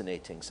remained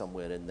resonating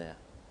somewhere in there?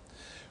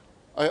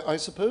 I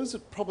suppose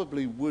it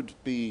probably would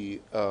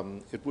be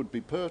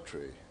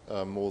poetry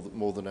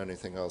more than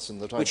anything else.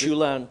 Which you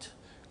learned?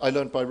 I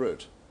learned by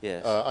rote.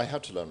 Yes. I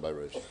had to learn by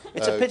rote.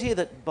 It's a pity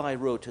that by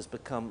rote has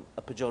become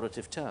a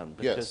pejorative term,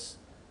 because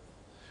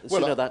the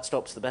sooner that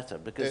stops, the better,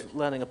 because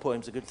learning a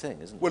poem's a good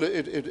thing, isn't it?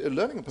 Well,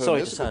 learning a poem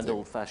Sorry is to a good sound thing.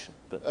 old-fashioned,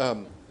 but...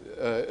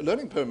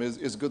 learning a poem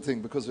is a good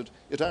thing because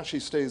it actually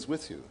stays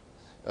with you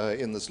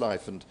in this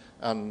life, and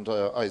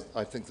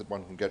I think that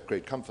one can get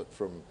great comfort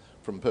from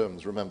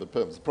poems, remembered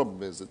poems. The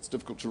problem is it's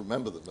difficult to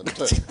remember them.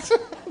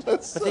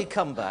 But they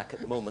come back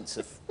at moments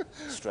of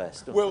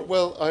stress, don't they?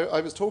 Well, I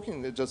was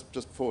talking just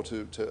before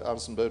to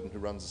Alison Bowden, who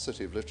runs the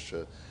City of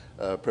Literature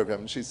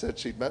program, and she said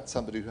she'd met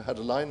somebody who had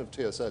a line of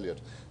T.S.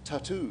 Eliot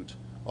tattooed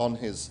on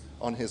his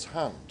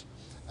hand,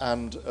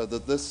 and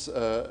that this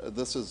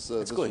is...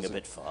 It's going a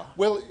bit far.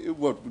 Well,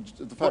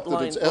 the fact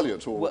that it's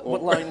Eliot or...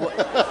 What line...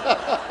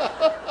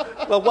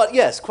 Well,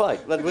 yes,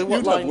 quite. What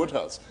You'd line? have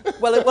Woodhouse. I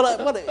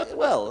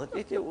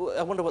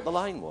wonder what the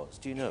line was.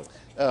 Do you know?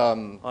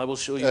 I will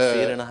show you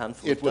fear in a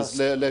handful of dust.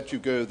 It was let you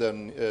go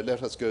then,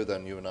 let us go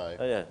then, you and I.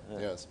 Oh, yeah.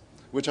 Yes.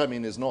 Which I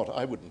mean is not.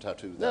 I wouldn't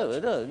tattoo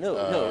that.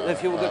 No.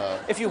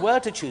 If you were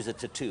to choose a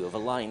tattoo of a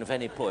line of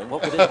any poem,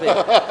 what would it be?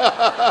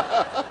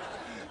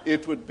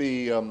 It would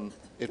be.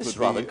 It's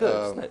rather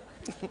good, isn't it?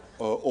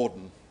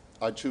 Auden.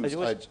 I'd choose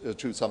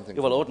something.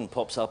 Yeah, well, Auden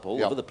pops up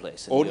all over the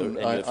place in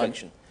your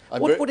fiction.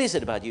 What is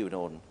it about you and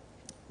Auden?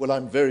 Well,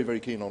 I'm very, very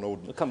keen on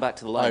Auden. We'll come back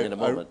to the line in a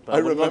moment, but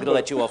I'm not going to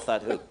let you off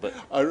that hook. But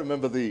I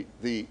remember the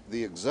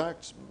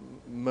exact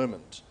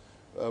moment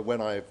when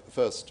I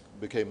first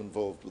became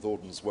involved with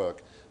Auden's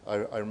work.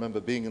 I remember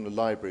being in the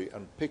library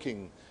and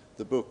picking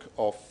the book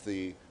off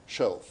the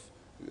shelf,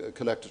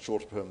 Collected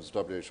Shorter Poems of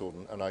W.H.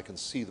 Auden, and I can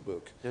see the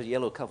book. There's a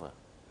yellow cover.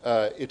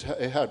 It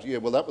had,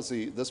 well, that was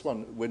this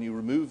one. When you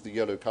remove the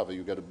yellow cover,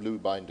 you get a blue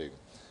binding.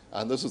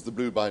 And this is the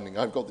blue binding.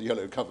 I've got the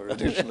yellow cover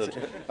edition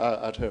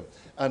at home.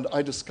 And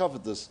I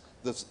discovered this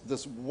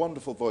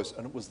wonderful voice,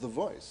 and it was the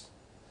voice.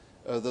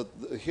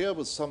 Here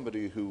was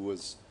somebody who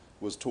was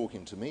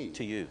talking to me.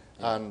 To you.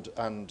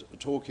 And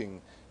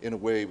talking in a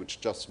way which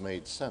just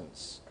made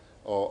sense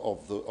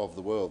of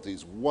the world,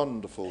 these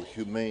wonderful,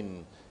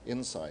 humane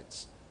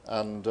insights.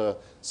 And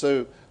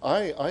so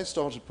I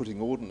started putting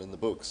Auden in the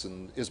books,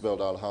 and Isabel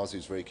Dalhousie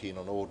is very keen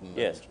on Auden,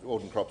 yes. and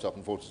Auden cropped up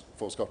in 4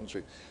 Scotland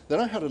Street. Then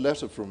I had a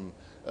letter from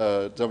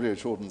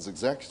W.H. Auden's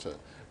executor,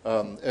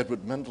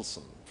 Edward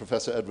Mendelsohn,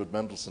 Professor Edward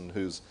Mendelsohn,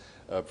 who's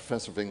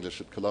Professor of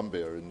English at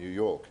Columbia in New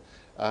York.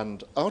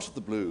 And out of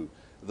the blue,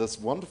 this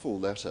wonderful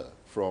letter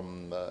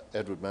from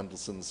Edward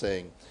Mendelsohn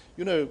saying,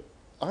 you know,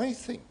 I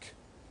think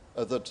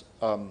that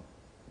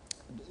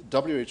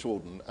W.H.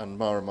 Auden and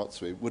Myra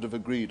Matsui would have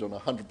agreed on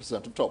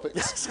 100% of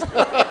topics.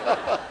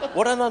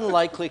 What an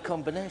unlikely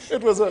combination.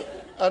 It was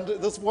and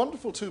this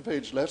wonderful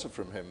 2-page letter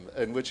from him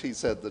in which he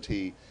said that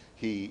he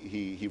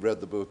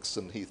read the books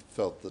and he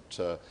felt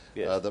that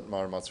yes. that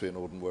Myra Matsui and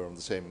Auden were on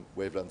the same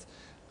wavelength.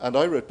 And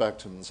I wrote back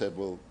to him and said,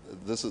 well,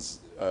 this is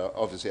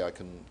obviously I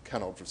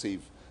cannot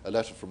receive a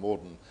letter from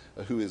Auden,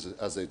 who is,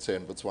 as they'd say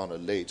in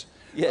Botswana, late.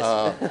 Yes.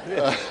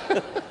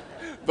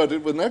 But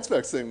the next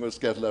best thing was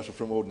to get a letter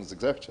from Auden's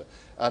executor.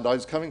 And I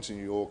was coming to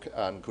New York,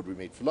 and could we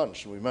meet for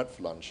lunch? And we met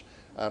for lunch,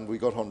 and we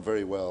got on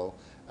very well.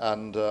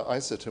 And I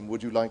said to him,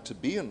 would you like to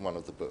be in one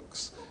of the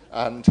books?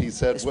 And he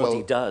said, it's well... what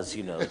he does,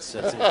 you know.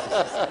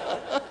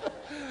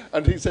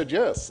 And he said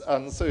yes.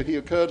 And so he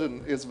occurred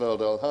in Isabel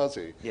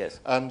Dalhousie. Yes.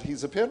 And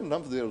he's appeared in a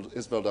number of the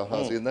Isabel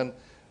Dalhousie. And then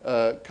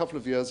a couple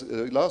of years,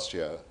 last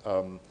year,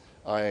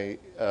 I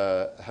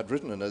had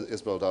written an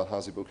Isabel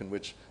Dalhousie book in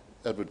which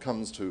Edward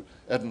comes to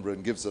Edinburgh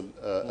and gives a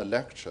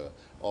lecture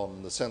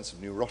on the sense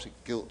of neurotic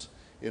guilt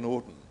in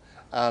Auden.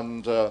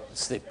 And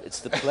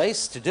it's the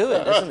place to do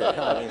it, isn't it?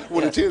 I mean,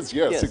 well, yes. It is,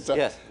 yes, exactly.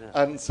 Yes,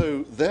 yeah. And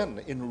so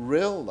then, in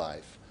real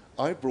life,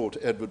 I brought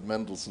Edward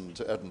Mendelsohn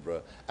to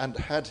Edinburgh and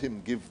had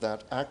him give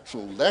that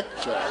actual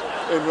lecture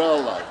in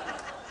real life.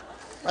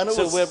 And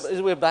so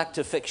we're back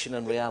to fiction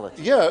and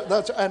reality. Yeah,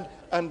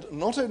 and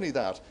not only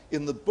that,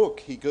 in the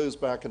book he goes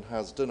back and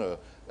has dinner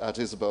at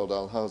Isabel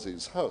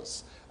Dalhousie's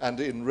house. And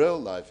in real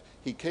life,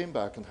 he came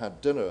back and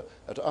had dinner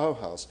at our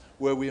house,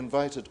 where we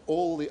invited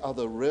all the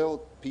other real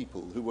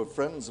people who were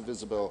friends of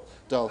Isabel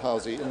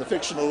Dalhousie in the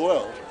fictional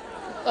world.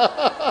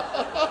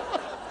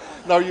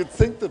 Now, you'd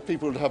think that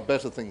people would have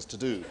better things to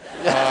do.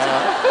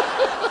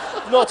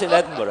 Not in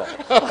Edinburgh.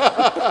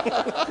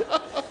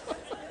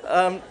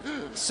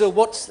 So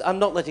I'm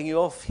not letting you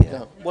off here.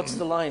 Yeah. What's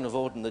the line of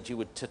Auden that you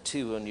would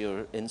tattoo on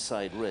your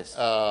inside wrist?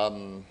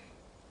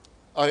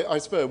 I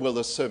suppose, well,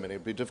 there's so many,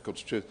 it'd be difficult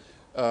to choose.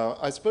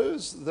 I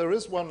suppose there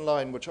is one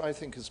line which I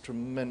think is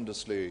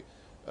tremendously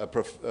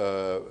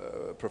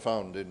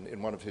profound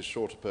in one of his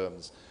shorter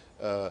poems.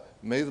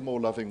 May the more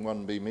loving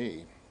one be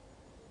me.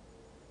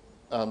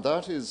 And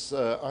that is,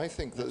 I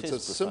think that it's a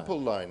simple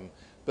line,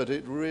 but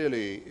it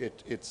really,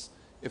 it's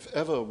if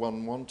ever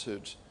one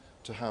wanted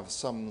to have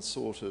some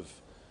sort of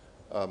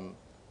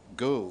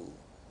goal,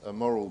 a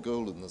moral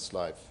goal in this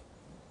life,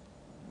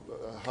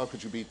 how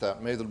could you beat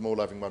that? May the more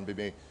loving one be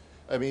me.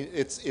 I mean,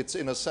 it's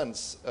in a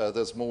sense,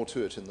 there's more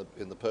to it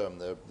in the poem.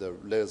 There are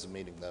layers of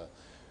meaning there,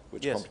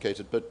 which are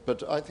complicated,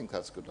 but I think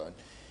that's a good line.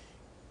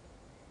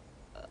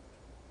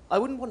 I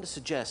wouldn't want to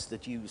suggest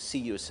that you see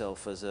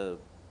yourself as a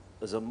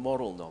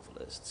moral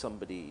novelist,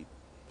 somebody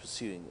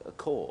pursuing a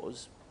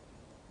cause.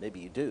 Maybe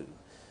you do,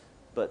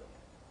 but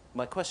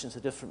my question's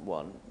a different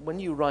one. When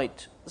you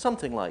write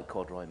something like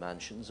Corduroy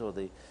Mansions or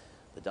the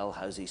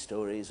Dalhousie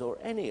stories or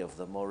any of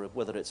them, or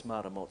whether it's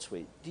Myra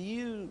Matsui, do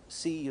you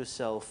see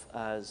yourself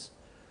as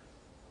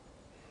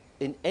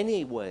in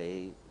any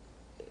way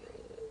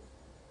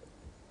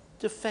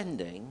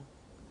defending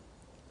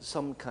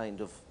some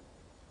kind of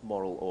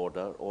moral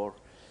order, or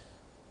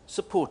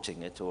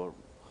supporting it, or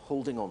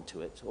holding on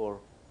to it,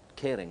 or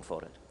caring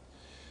for it?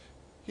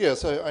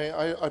 Yes,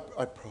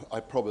 I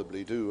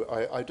probably do.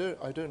 I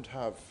don't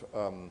have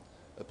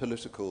a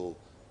political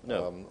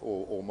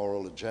or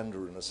moral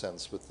agenda in a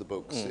sense with the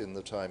books. In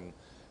that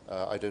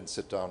I don't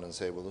sit down and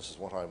say, well, this is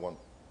what I want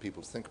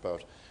people to think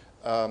about.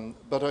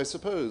 But I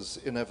suppose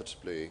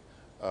inevitably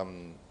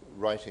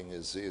writing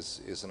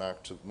is an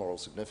act of moral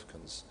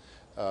significance,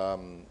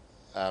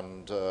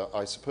 and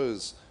I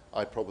suppose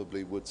I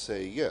probably would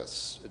say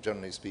yes.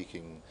 Generally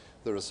speaking,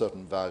 there are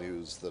certain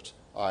values that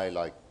I,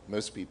 like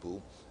most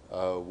people,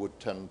 would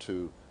tend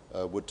to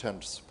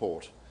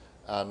support,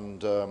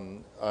 and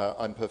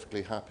I'm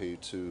perfectly happy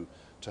to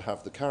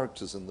have the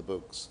characters in the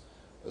books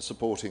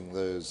supporting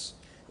those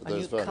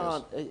values.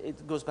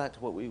 It goes back to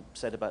what we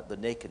said about the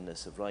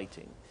nakedness of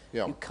writing.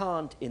 Yeah. You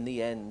can't, in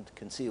the end,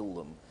 conceal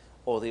them,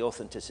 or the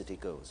authenticity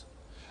goes.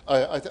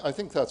 I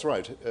think that's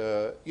right.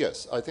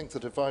 Yes, I think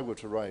that if I were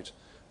to write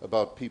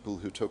about people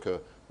who took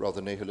a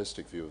rather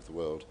nihilistic view of the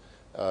world,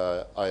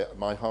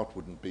 my heart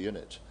wouldn't be in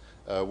it.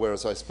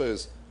 Whereas I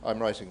suppose I'm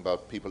writing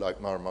about people like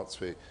Myra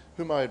Matsui,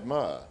 whom I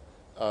admire,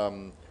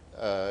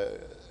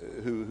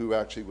 who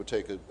actually would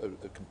take a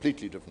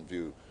completely different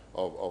view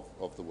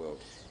of the world.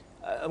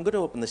 I'm going to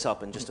open this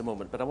up in just a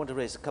moment, but I want to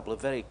raise a couple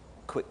of very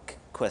quick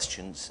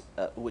questions,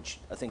 which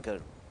I think are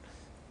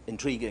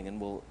intriguing and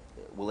will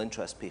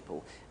interest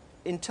people.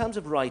 In terms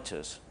of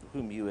writers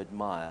whom you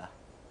admire,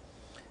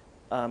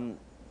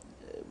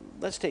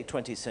 let's take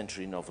 20th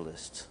century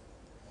novelists.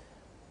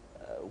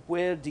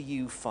 where do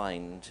you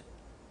find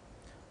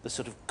the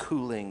sort of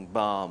cooling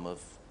balm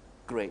of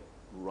great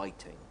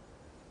writing?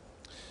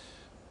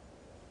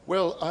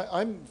 Well,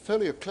 I'm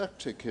fairly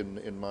eclectic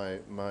in my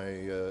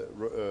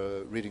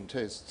reading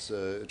tastes,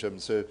 Jim,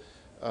 so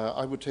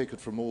I would take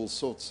it from all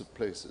sorts of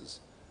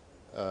places.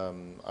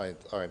 I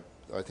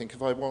think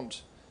if I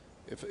want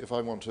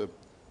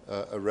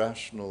a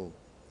rational,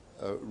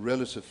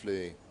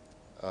 relatively,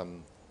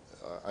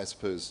 I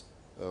suppose,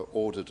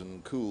 ordered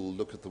and cool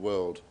look at the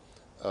world,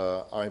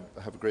 I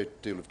have a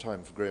great deal of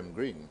time for Graham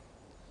Greene.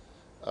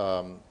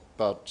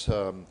 But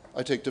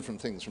I take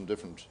different things from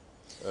different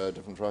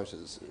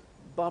writers.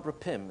 Barbara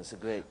Pym is a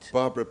great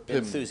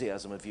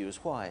enthusiasm of yours.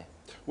 Why?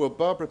 Well,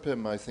 Barbara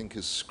Pym, I think,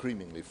 is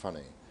screamingly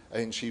funny. I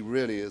mean, she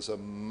really is a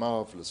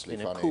marvellously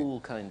funny. In a cool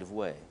kind of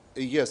way.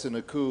 Yes, in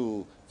a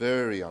cool,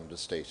 very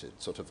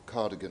understated, sort of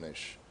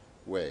cardiganish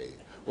way.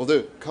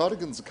 Although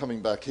cardigans are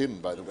coming back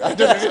in, by the way. I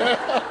don't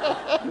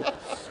know.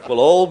 We'll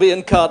all be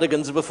in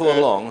cardigans before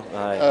long.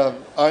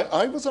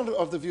 I was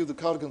of the view that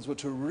cardigans were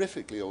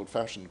terrifically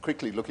old-fashioned,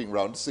 quickly looking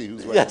round to see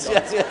who's wearing them.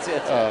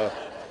 Yes.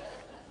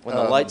 When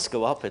the lights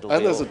go up, it'll be...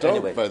 And there's a dog,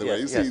 anyway, by the way.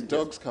 You see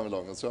dogs come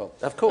along as well.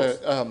 Of course.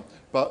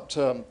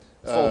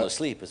 Fallen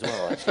asleep as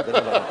well, actually.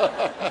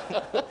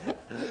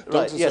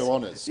 Dogs are so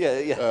honest.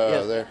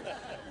 Yeah.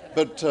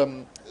 But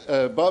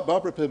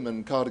Barbara Pym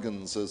and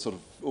cardigans are sort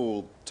of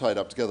all tied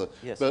up together.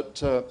 Yes.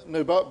 But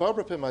no,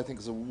 Barbara Pym, I think,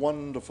 is a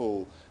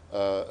wonderful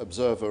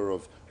observer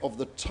of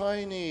the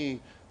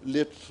tiny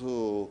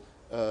little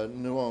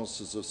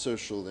nuances of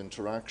social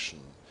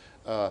interaction.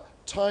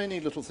 Tiny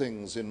little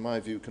things, in my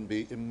view, can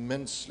be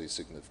immensely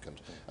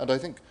significant. And I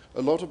think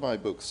a lot of my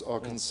books are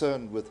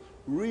concerned with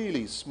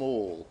really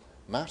small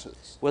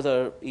matters.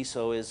 Whether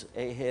Esau is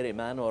a hairy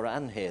man or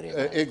an hairy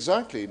man.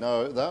 Exactly.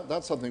 Now,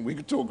 that's something we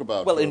could talk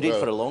about for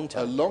a long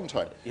time. A long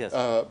time. Yes.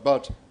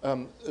 But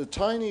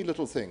tiny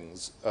little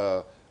things,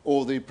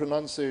 or the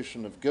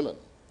pronunciation of Gillen,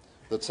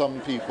 that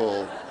some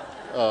people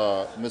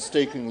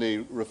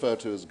mistakenly refer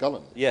to as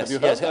Gullen. Yes,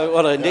 Have you heard that?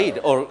 Well, indeed.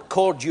 Yeah. Or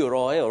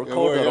corduroy or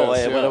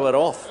corduroy, we're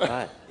off.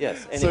 Right.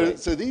 Yes, anyway.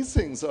 So these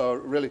things are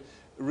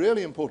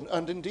really important.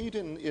 And indeed,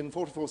 in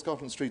 44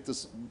 Scotland Street,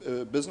 this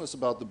business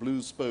about the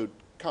Blue Spode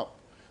Cup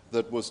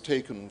that was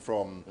taken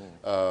from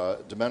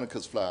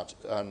Domenica's flat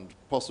and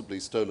possibly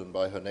stolen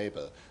by her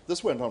neighbour.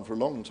 This went on for a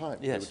long time.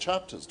 Yes. There were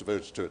chapters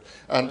devoted to it.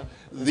 And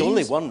there's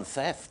only one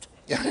theft.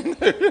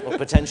 Or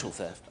potential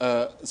theft.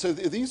 So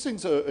these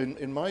things are,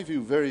 in my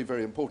view, very,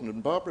 very important.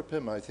 And Barbara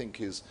Pym, I think,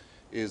 is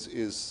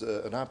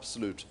an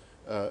absolute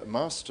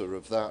master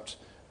of that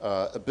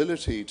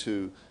ability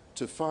to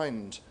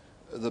find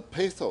the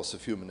pathos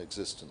of human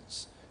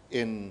existence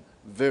in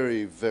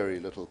very, very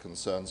little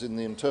concerns, in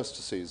the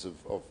interstices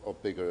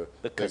of bigger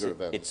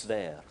events. It's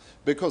there.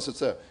 Because it's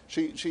there.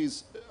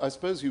 She's, I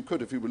suppose you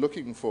could, if you were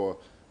looking for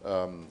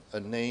a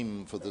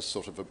name for this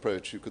sort of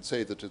approach, you could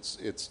say that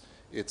it's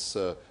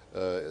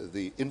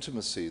the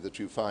intimacy that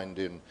you find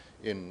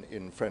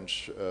in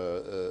French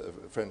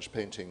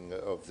painting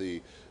of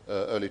the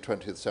early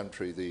 20th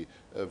century. The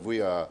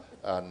Vuillard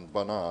and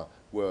Bonnard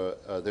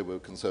they were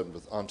concerned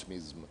with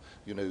intimisme,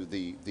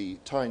 the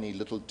tiny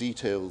little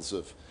details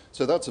of.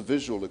 So that's a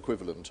visual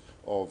equivalent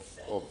of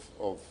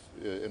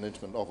an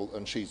intimate novel,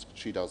 and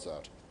she does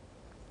that.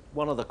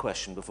 One other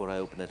question before I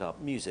open it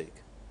up: music.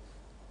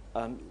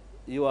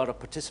 You are a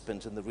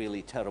participant in the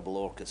Really Terrible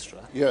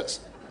Orchestra.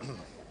 Yes.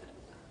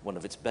 One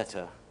of its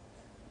better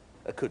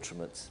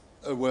accoutrements.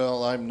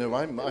 Well, I'm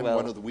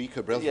one of the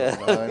weaker brethren. Yeah.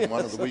 I'm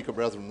one of the weaker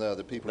brethren there.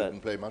 The people who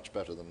can play much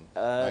better than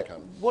I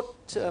can.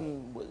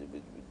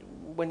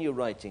 When you're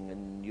writing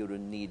and you're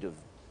in need of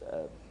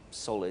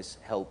solace,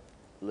 help,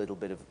 a little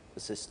bit of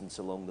assistance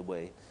along the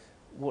way,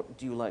 what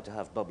do you like to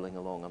have bubbling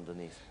along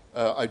underneath?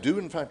 I do,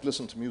 in fact,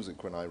 listen to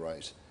music when I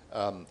write.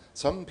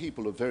 Some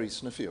people are very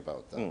sniffy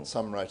about that.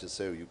 Some writers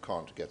say, you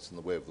can't, it gets in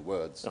the way of the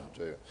words.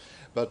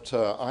 But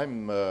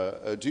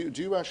do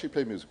you actually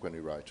play music when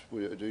you write?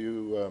 Do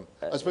you?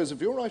 I suppose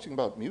if you're writing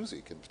about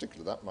music in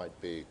particular, that might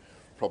be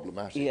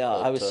problematic. Yeah,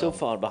 I was so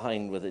far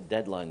behind with the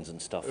deadlines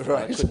and stuff.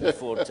 Right. I couldn't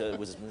afford to.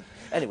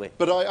 Anyway.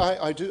 But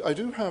I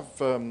do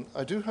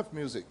have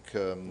music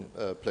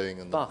playing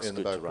in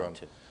the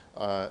background.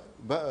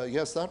 But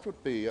yes, that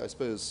would be, I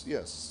suppose,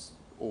 yes,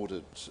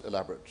 ordered,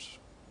 elaborate.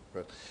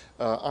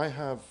 I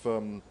have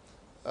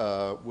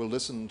will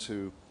listen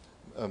to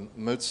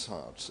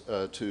Mozart,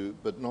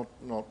 but not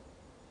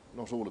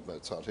all of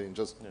Mozart, I mean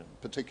just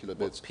particular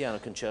bits. Piano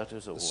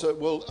concertos or what? So,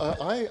 well,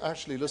 I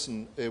actually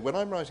listen, when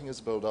I'm writing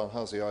Isabel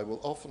Dalhousie, I will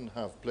often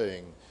have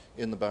playing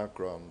in the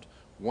background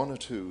one or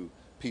two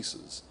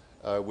pieces,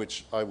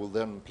 which I will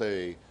then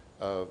play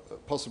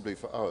possibly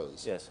for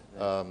hours. Yes.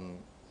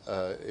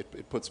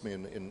 It puts me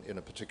in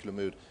a particular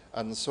mood.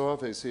 And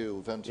Soave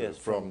Sil Vento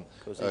from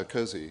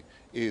Cozy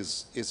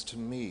is to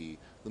me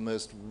the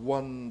most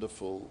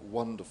wonderful,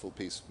 wonderful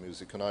piece of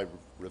music, and I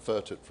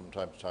refer to it from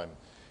time to time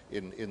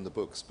in the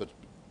books, but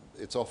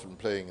it's often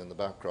playing in the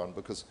background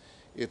because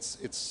it's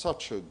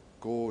such a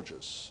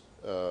gorgeous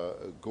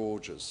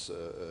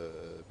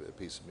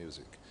piece of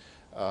music.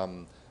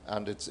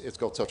 and it's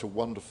got such a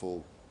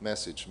wonderful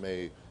message.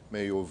 May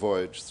your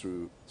voyage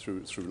through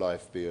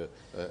life be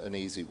an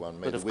easy one.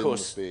 May but the of winds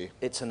course, be.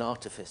 It's an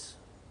artifice.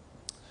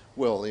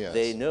 Well, yes.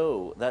 They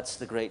know that's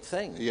the great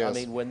thing. Yes. I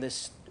mean, when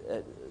this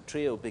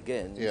trio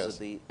begins at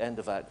the end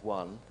of Act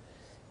 1,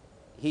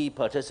 he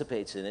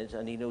participates in it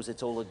and he knows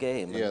it's all a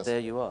game. And there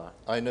you are.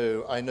 I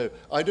know.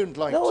 I don't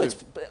like to. No,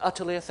 it's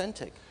utterly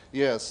authentic.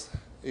 Yes.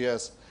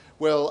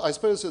 Well, I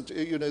suppose that,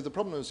 the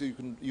problem is you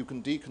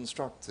can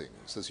deconstruct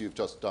things as you've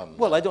just done.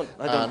 Well,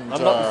 I'm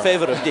not in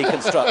favour of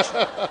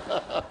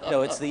deconstruction.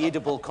 No, it's the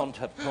Oedipal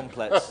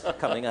complex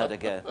coming out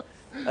again.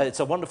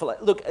 It's a wonderful...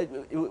 Look,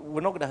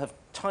 we're not going to have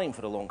time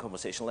for a long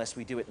conversation unless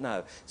we do it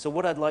now. So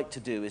what I'd like to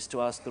do is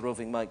to ask the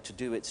roving mic to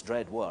do its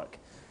dread work.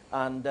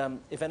 And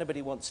if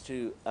anybody wants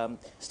to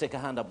stick a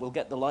hand up, we'll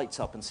get the lights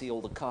up and see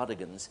all the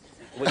cardigans,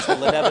 which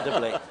will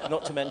inevitably,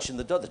 not to mention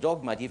the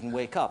dog might even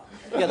wake up.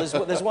 Yeah,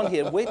 there's one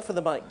here. Wait for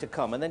the mic to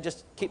come, and then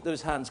just keep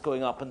those hands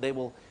going up, and they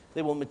will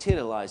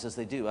materialize as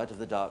they do out of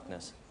the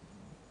darkness.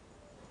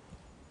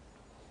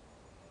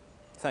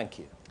 Thank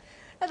you.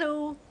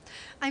 Hello.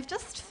 I've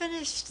just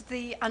finished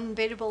The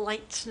Unbearable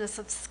Lightness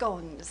of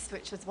Scones,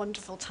 which was a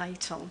wonderful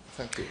title.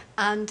 Thank you.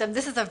 And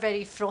this is a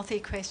very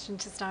frothy question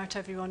to start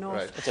everyone off.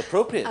 Right. It's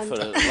appropriate for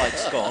a light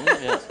scone,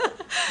 yes.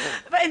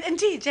 But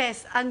indeed,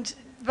 yes. And,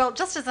 well,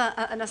 just as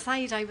an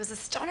aside, I was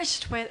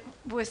astonished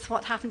with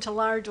what happened to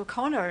Lard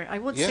O'Connor. I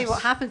won't say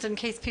what happened in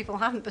case people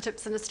haven't, but it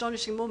was an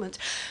astonishing moment.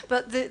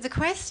 But the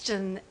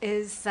question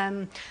is,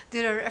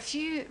 there are a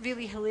few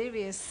really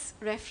hilarious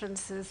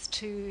references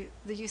to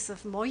the use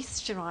of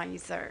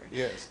moisturiser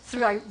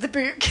throughout the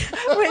book,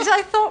 which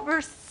I thought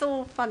were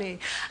so funny.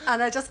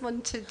 And I just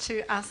wanted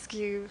to ask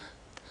you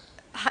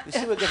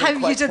how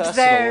you'd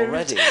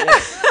observed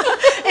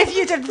if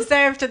you'd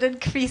observed an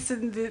increase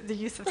in the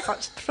use of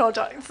such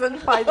products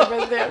and why they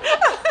were there.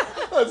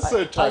 That's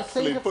so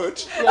tactfully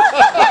put.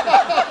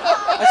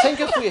 I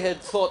think if we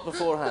had thought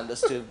beforehand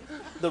as to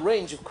the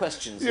range of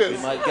questions that we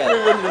might get,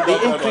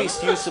 the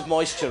increased use of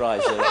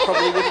moisturiser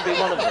probably wouldn't be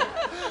one of them.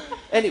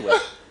 Anyway,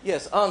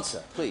 yes,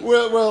 answer, please.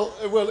 Well.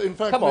 In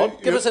fact, come on,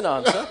 give us an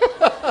answer.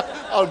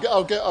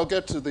 I'll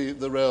get to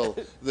the real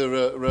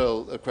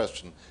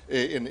question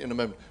in a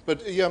moment.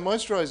 But yeah,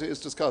 moisturiser is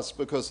discussed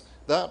because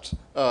that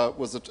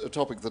was a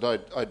topic that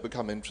I'd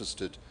become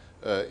interested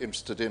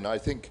in. I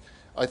think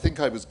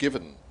I was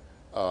given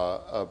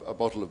a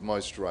bottle of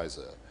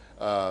moisturiser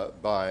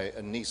by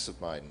a niece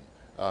of mine,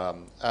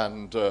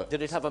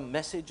 did it have a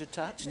message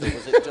attached, or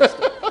was it just?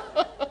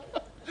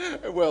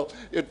 Well,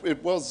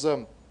 it was.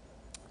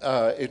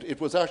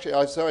 It was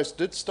actually. So I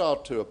did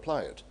start to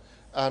apply it.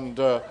 And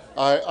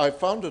I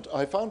found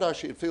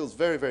actually it feels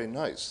very, very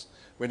nice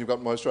when you've got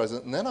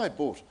moisturiser. And then I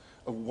bought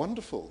a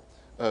wonderful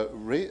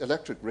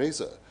electric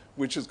razor,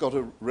 which has got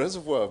a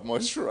reservoir of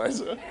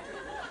moisturiser.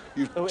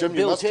 Jim,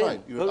 you must try.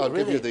 I'll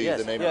give you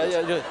the name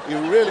of it.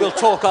 We'll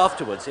talk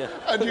afterwards, yeah.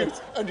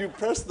 And you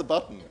press the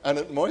button, and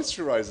it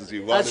moisturizes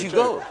you. As you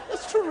go.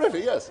 It's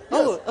terrific, yes.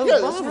 Oh,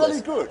 it's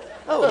really good.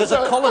 Oh, there's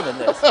a column in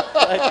this.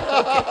 Right,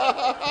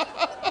 okay.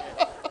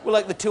 We're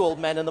like the two old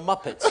men in the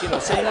Muppets,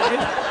 saying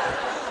that.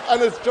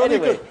 And it's jolly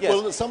good. Yes.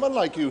 Well, someone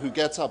like you who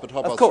gets up at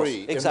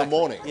 3:30 in the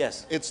morning,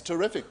 it's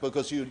terrific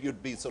because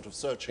you'd be sort of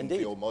searching for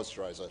your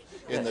moisturiser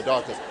in the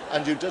darkness,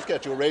 and you'd just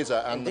get your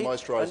razor and the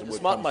moisturiser would come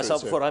smart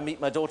myself through. before I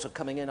meet my daughter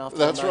coming in after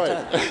That's the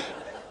night right. out.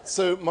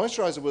 So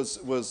moisturiser was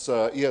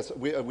yes,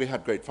 we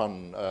had great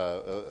fun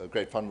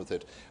with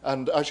it,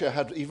 and actually I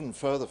had even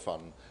further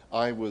fun.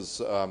 I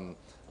was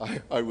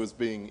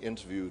being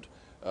interviewed.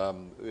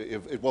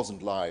 It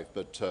wasn't live,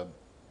 but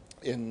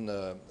in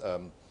the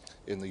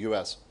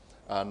US.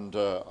 And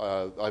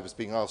I was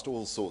being asked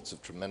all sorts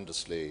of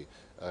tremendously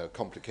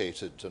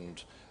complicated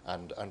and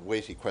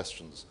weighty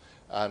questions.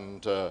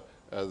 And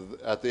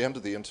at the end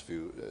of the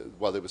interview,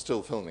 while they were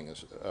still filming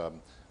it,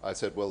 I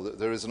said, well,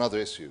 there is another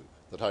issue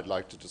that I'd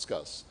like to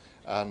discuss.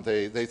 And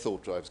they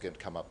thought I was going to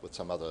come up with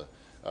some other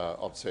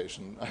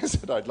observation. I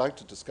said, I'd like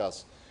to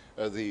discuss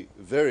the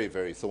very,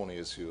 very thorny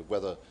issue of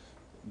whether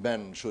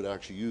men should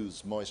actually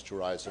use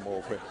moisturizer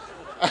more.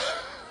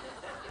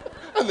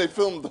 And they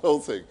filmed the whole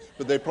thing,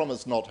 but they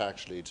promised not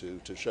actually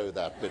to show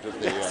that bit of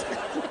the...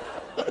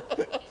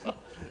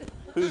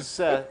 Who's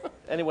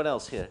anyone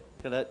else here?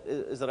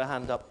 Is there a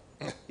hand up?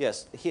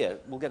 Yes, here.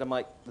 We'll get a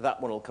mic. That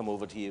one will come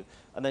over to you.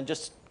 And then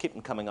just keep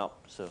them coming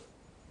up. So.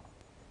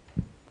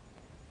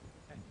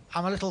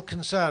 I'm a little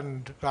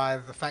concerned by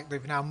the fact that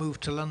you've now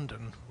moved to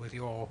London with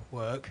your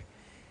work.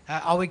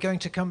 Are we going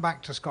to come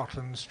back to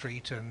Scotland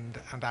Street and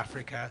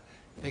Africa?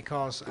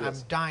 Because I'm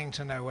dying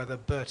to know whether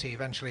Bertie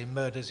eventually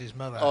murders his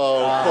mother.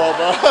 Oh,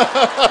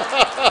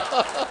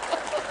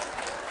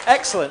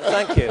 Excellent,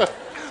 thank you.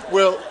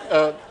 Well,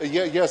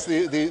 yes,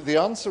 the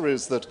answer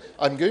is that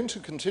I'm going to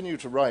continue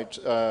to write.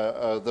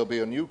 There'll be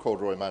a new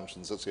Corduroy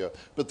Mansions this year,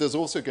 but there's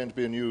also going to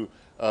be a new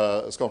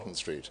Scotland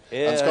Street.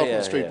 And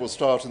Scotland Street will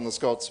start in The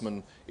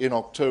Scotsman in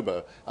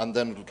October, and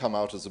then it'll come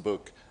out as a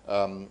book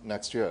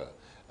next year.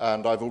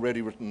 And I've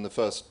already written the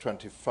first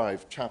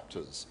 25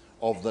 chapters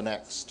of the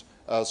next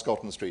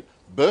Scotland Street.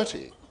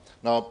 Bertie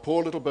Now,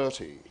 poor little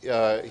Bertie,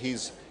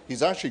 he's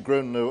actually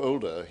grown no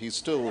older. He's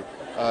still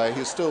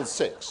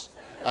 6,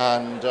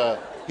 and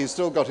he's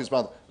still got his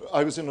mother.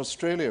 I was in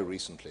Australia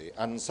recently,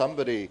 and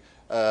somebody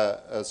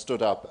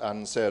stood up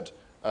and said,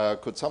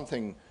 could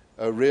something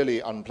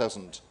really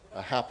unpleasant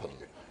happen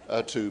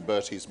to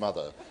Bertie's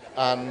mother?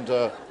 And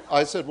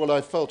I said, well,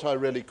 I felt I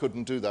really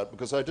couldn't do that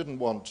because I didn't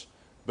want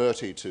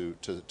Bertie to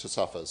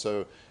suffer.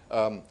 So,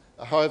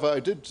 however, I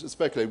did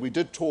speculate. We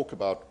did talk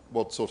about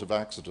what sort of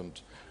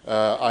accident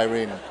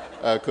Irene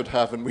could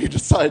have, and we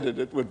decided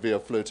it would be a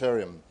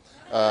floatarium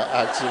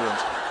accident,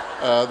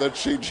 that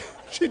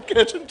she'd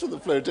get into the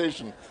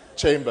flotation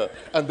chamber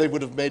and they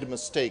would have made a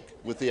mistake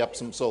with the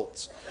Epsom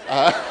salts.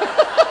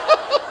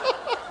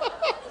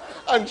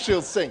 And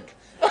she'll sink.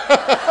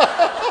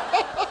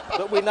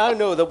 But we now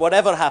know that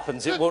whatever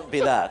happens, it won't be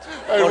that.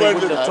 Or he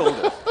wouldn't have told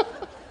us.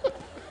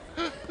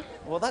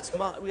 Well, that's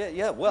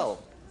well.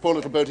 Poor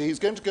little Bertie. He's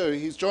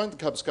joined the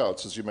Cub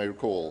Scouts, as you may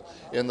recall,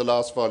 in the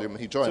last volume.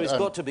 He joined. So he's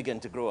got to begin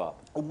to grow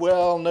up.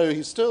 Well, no,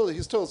 he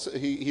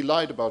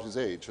lied about his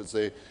age, as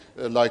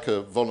like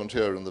a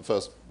volunteer in the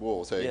First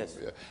War, saying, yes.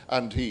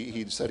 And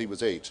he said he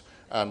was 8,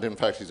 and in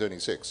fact he's only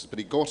 6. But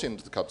he got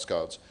into the Cub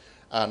Scouts,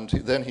 and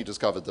then he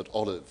discovered that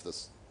Olive,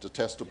 this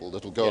detestable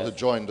little girl, had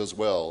joined as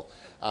well.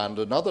 And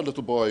another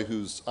little boy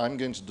who's I'm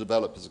going to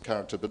develop as a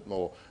character a bit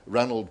more,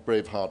 Ranald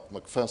Braveheart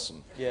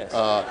McPherson. Yes.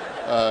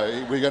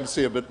 We're going to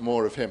see a bit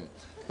more of him.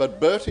 But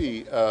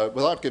Bertie,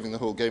 without giving the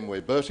whole game away,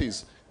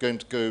 Bertie's going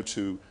to go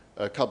to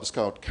a Cub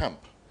Scout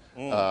camp.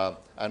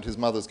 And his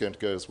mother's going to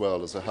go as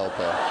well as a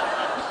helper.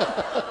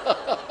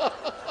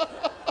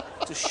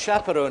 To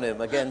chaperone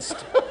him against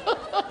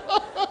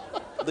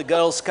the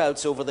Girl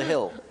Scouts over the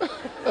hill.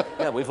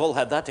 Yeah, we've all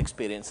had that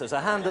experience. There's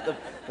a hand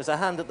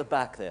at the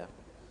back there.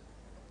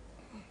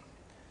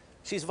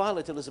 She's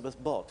Violet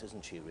Elizabeth Bott,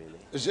 isn't she, really?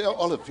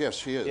 Olive, yes,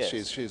 she is.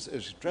 Yes. She's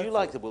dreadful. You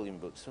like the William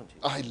books, don't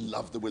you? I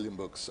love the William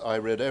books. I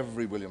read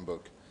every William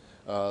book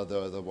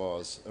there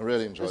was. I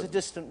really enjoyed it. It was a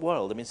distant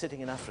world. I mean,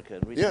 sitting in Africa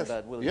and reading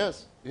about William.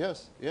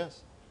 Yes.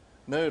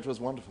 No, it was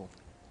wonderful.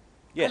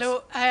 Yes.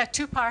 Hello,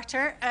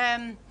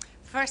 two-parter.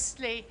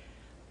 Firstly,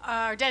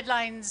 are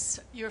deadlines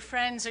your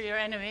friends or your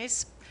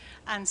enemies?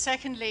 And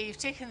secondly, you've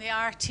taken the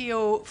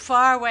RTO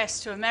far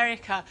west to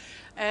America.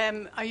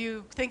 Are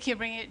you thinking of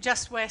bringing it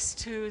just west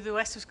to the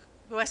west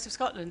of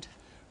Scotland?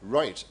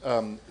 Right.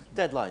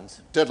 Deadlines.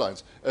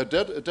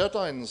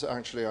 Deadlines,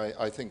 actually,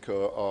 I think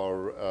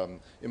are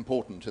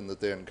important in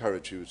that they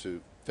encourage you to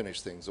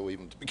finish things or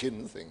even to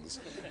begin things.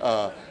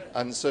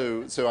 And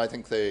so I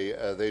think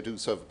they do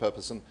serve a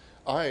purpose. And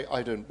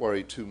I don't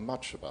worry too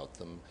much about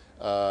them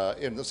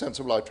in the sense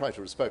of, well, I try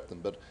to respect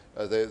them, but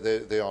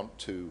they aren't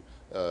too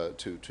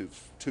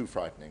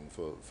frightening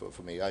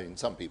for me. I mean,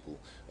 some people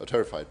are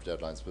terrified of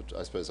deadlines, but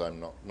I suppose I'm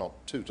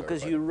not too terrified.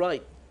 Because you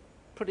write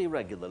pretty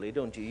regularly,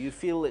 don't you? You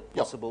feel it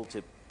possible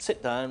to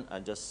sit down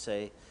and just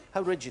say,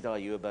 how rigid are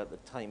you about the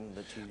time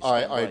that you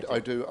spend writing? I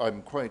do.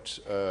 I'm quite,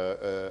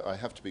 I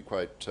have to be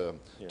quite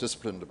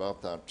disciplined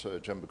about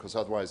that, Jim, because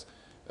otherwise,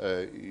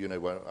 I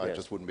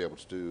just wouldn't be able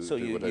to do So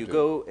do what you I do.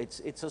 go,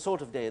 it's a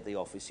sort of day at the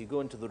office. You go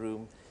into the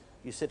room,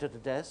 you sit at a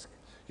desk.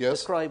 Yes.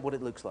 Describe what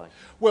it looks like.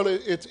 Well,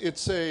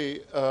 it's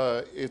a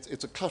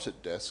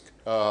cluttered desk,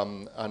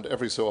 and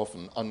every so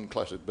often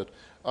uncluttered. But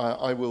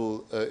I will,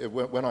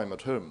 when I'm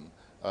at home,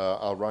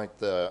 I'll write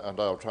there, and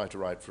I'll try to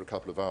write for a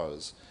couple of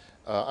hours.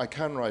 I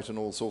can write in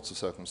all sorts of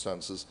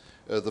circumstances.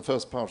 The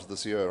first part of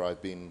this year,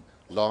 I've been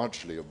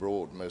largely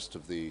abroad most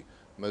of the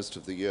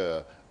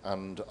year,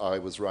 and I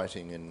was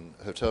writing in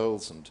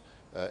hotels and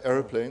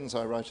aeroplanes.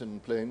 I write in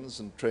planes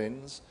and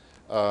trains.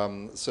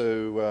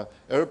 So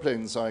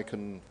aeroplanes, I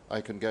can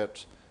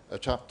get a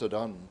chapter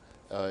done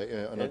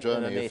on a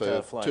journey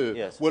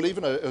flight, well,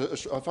 even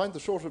I find the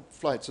shorter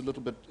flights a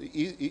little bit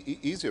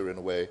easier in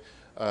a way,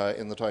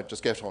 in that I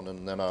just get on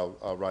and then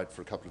I'll write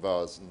for a couple of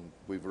hours and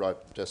we've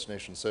arrived at the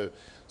destination. So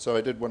I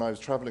did when I was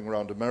traveling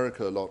around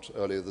America a lot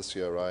earlier this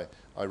year.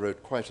 I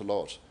wrote quite a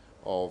lot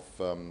of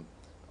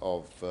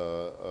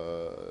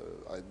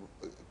I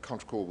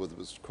can't recall whether it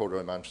was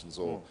Corduroy Mansions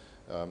or.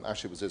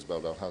 Actually, it was Isabel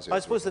Dalhousie. I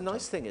suppose the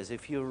nice thing is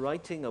if you're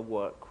writing a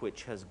work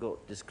which has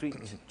got discrete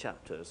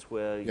chapters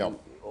where you,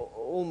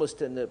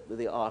 almost in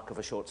the arc of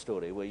a short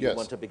story, where you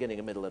want a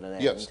beginning, a middle and an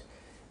end,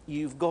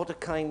 you've got a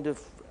kind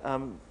of,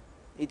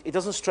 it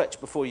doesn't stretch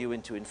before you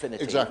into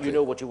infinity. Exactly. You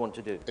know what you want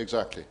to do.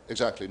 Exactly.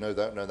 No,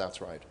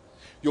 that's right.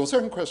 Your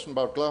second question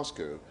about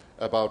Glasgow,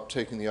 about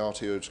taking the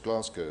RTO to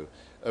Glasgow.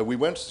 We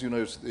went, as you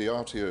know, the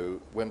RTO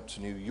went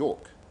to New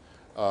York.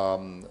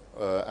 And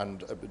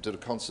did a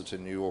concert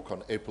in New York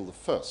on April the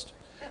 1st,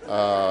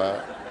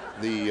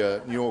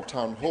 the New York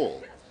Town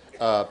Hall.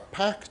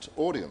 Packed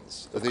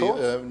audience.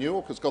 New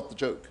York has got the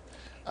joke.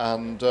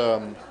 And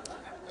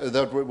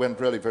that went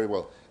really very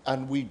well.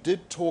 And we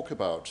did talk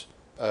about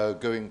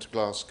going to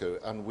Glasgow,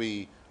 and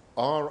we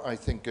are, I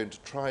think, going to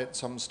try at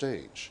some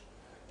stage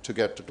to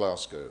get to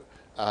Glasgow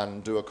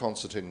and do a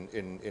concert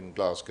in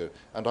Glasgow.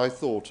 And I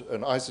thought,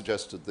 and I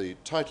suggested the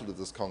title of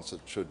this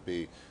concert should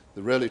be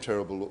The Really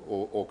Terrible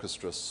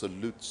Orchestra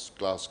Salutes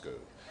Glasgow.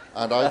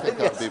 And I think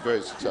that would be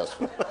very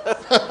successful.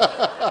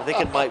 I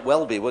think it might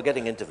well be. We're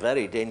getting into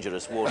very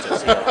dangerous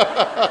waters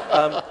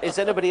here. Is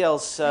anybody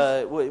else?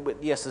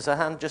 Yes, there's a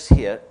hand just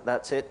here.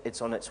 That's it.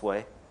 It's on its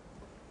way.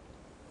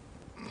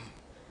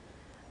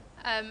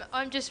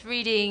 I'm just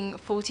reading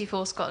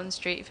 44 Scotland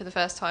Street for the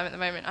first time at the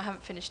moment. I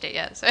haven't finished it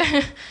yet. So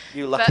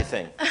you lucky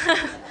thing.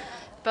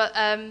 But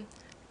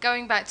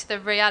going back to the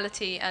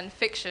reality and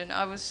fiction,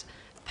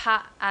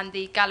 Pat and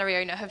the gallery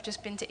owner have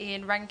just been to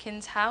Ian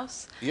Rankin's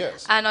house.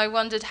 Yes. And I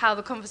wondered how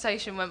the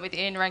conversation went with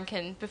Ian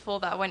Rankin before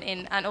that went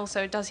in, and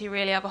also, does he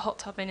really have a hot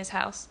tub in his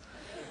house?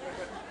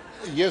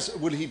 Yes,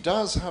 well, he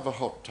does have a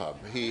hot tub.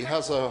 He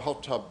has a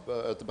hot tub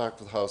at the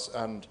back of the house,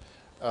 and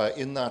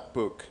in that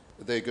book,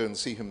 they go and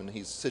see him, and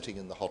he's sitting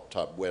in the hot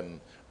tub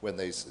when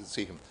they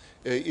see him.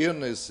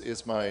 Ian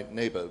is my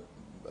neighbour,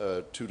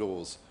 two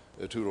doors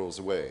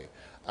away,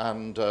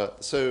 and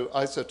so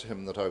I said to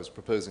him that I was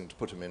proposing to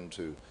put him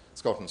into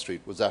Scotland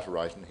Street. Was that all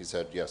right? And he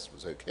said yes, it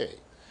was okay.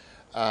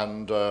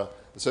 And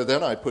so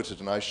then I put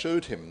it, and I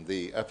showed him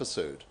the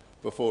episode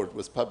before it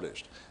was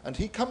published, and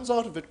he comes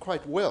out of it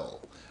quite well,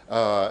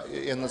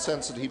 in the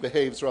sense that he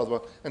behaves rather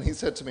well. And he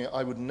said to me,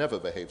 "I would never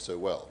behave so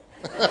well."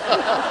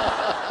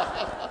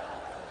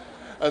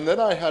 And then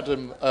I had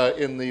him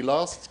in the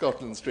last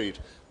Scotland Street,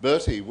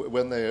 Bertie,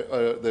 when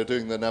they're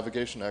doing their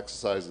navigation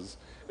exercises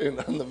in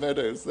the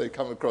meadows, they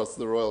come across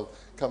the Royal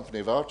Company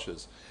of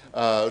Archers,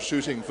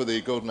 shooting for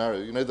the Golden Arrow.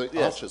 You know, the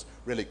archers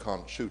really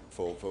can't shoot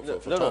for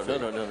toffee.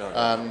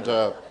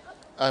 No.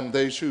 And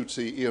they shoot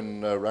the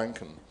Ian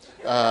Rankin.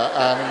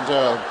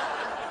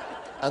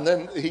 And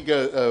then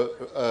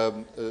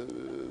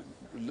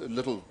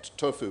little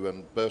Tofu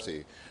and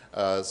Bertie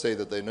say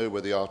that they know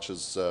where the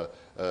Archers'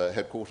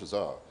 headquarters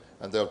are,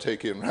 and they'll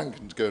take Ian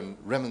Rankin to go and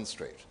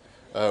remonstrate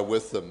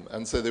with them.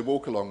 And so they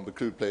walk along the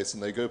Crude Place,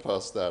 and they go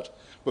past that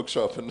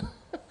bookshop,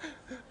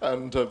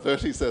 and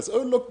Bertie says,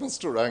 "Oh, look,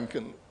 Mr.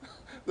 Rankin,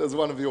 there's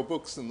one of your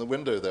books in the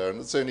window there,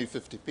 and it's only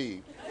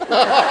 50p."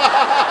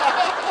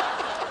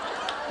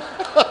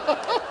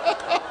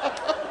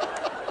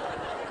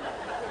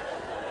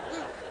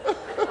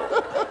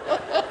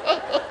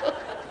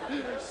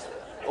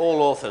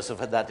 All authors have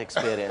had that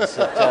experience.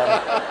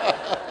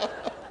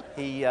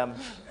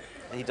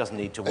 He doesn't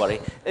need to worry.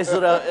 Is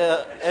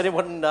there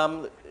anyone?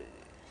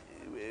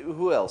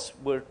 Who else?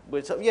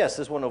 Yes,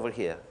 there's one over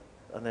here,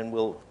 and then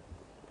we'll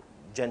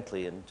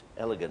gently and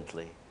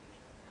elegantly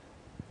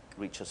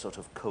reach a sort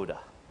of coda.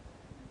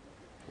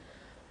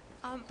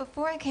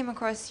 Before I came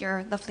across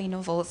your lovely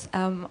novels,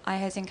 I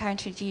had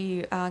encountered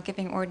you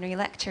giving ordinary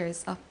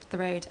lectures up the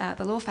road at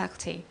the law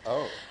faculty.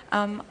 Oh.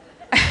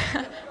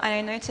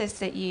 I noticed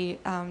that you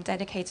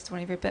dedicated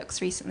one of your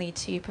books recently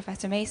to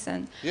Professor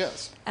Mason.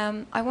 Yes.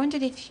 I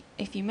wondered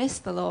if you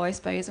missed the law, I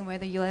suppose, and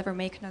whether you'll ever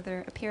make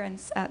another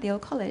appearance at the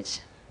Old College.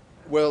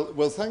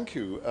 Well, thank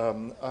you.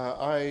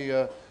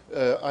 I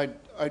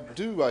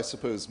do, I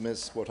suppose,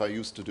 miss what I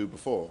used to do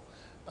before,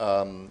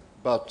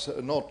 but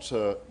not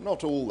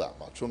all that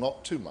much, or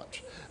not too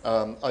much.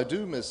 I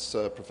do miss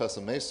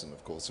Professor Mason,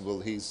 of course. Well,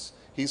 he's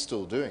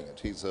still doing it.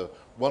 He's a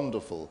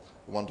wonderful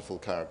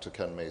character,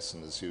 Ken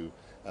Mason, as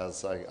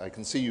I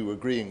can see you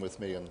agreeing with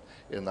me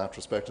in that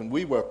respect. And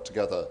we worked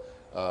together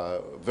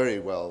very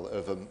well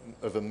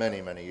over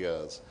many, many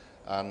years.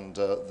 And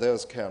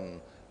there's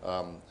Ken,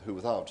 who,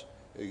 without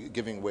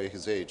giving away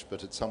his age,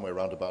 but it's somewhere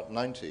around about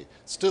 90,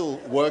 still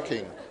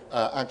working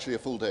actually a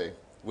full day,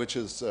 which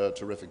is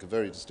terrific, a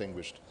very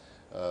distinguished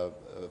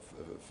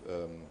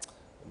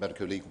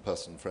medico-legal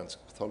person,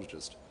 forensic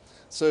pathologist.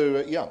 So,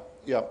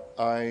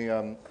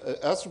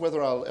 as to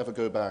whether I'll ever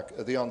go back,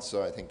 the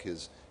answer, I think,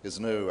 is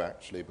no,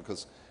 actually,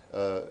 because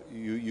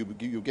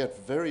you get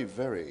very,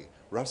 very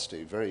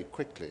rusty very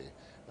quickly.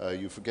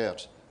 You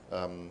forget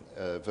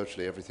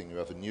virtually everything you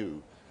ever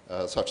knew,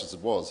 such as it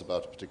was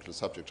about a particular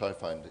subject, I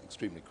find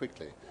extremely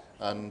quickly.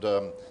 And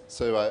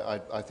so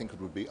I think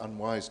it would be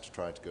unwise to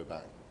try to go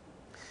back.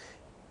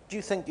 Do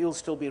you think you'll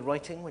still be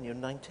writing when you're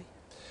 90?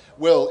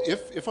 Well,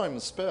 if I'm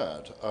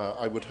spared,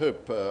 I would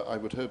hope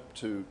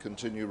to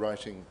continue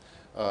writing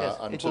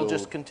until... It will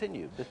just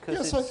continue.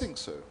 Because yes, I think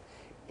so.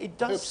 It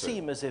does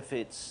seem as if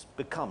it's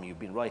become, you've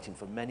been writing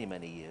for many,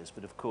 many years,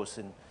 but of course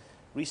in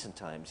recent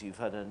times you've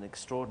had an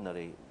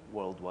extraordinary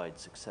worldwide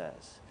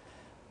success.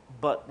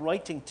 But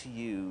writing to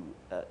you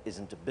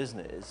isn't a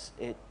business,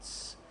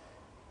 it's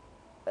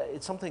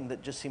something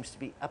that just seems to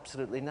be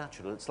absolutely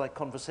natural. It's like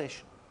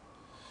conversation.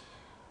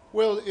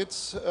 Well,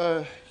 it's,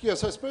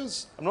 yes, I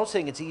suppose... I'm not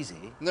saying it's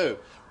easy. No.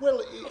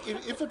 Well,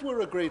 if it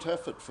were a great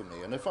effort for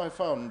me, and if I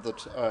found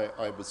that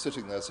I was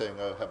sitting there saying,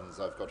 "Oh, heavens,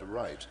 I've got to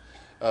write,"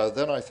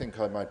 then I think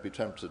I might be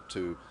tempted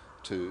to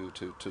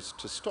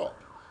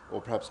stop, or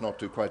perhaps not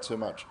do quite so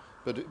much.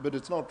 But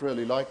it's not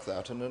really like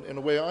that, and in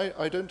a way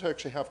I don't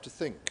actually have to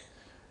think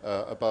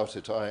about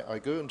it. I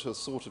go into a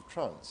sort of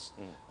trance,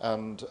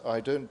 and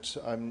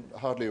I'm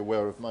hardly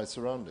aware of my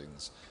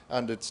surroundings,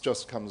 and it's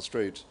just comes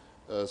straight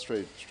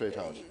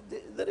out.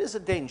 There is a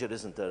danger,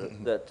 isn't there,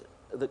 that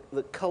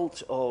the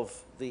cult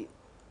of the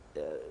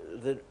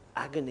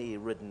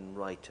agony-ridden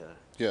writer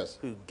yes.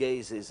 who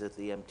gazes at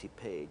the empty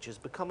page has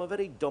become a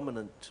very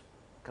dominant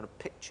kind of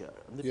picture.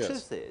 And the yes.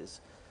 truth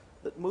is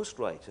that most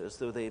writers,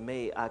 though they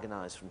may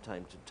agonize from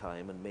time to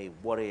time and may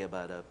worry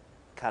about a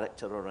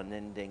character or an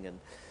ending and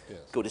yes.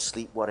 go to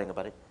sleep worrying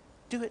about it,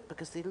 do it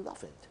because they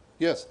love it.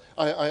 Yes,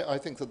 I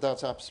think that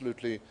that's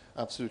absolutely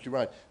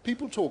right.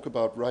 People talk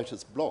about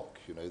writer's block,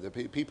 you know,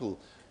 people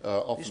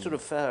often... You used to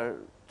refer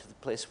to the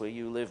place where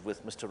you live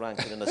with Mr.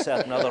 Rankin and a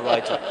certain other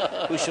writer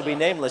who shall be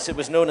nameless. It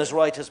was known as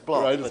writer's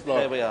block, writer's block.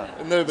 There we are.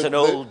 No, it's an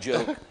old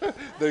joke.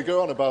 They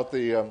go on about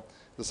the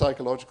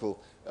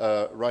psychological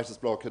writer's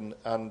block, and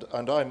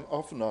I'm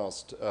often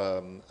asked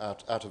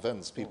at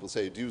events, people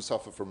say, do you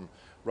suffer from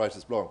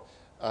writer's block?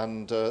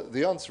 And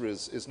the answer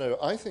is no.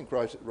 I think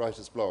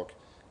writer's block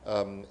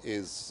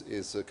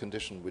is a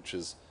condition which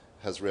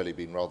has really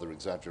been rather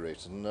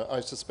exaggerated. And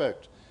I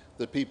suspect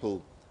that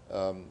people,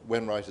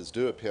 when writers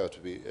do appear to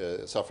be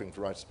suffering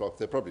from writer's block,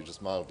 they're probably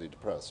just mildly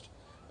depressed.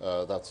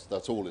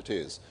 That's all it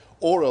is.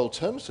 Or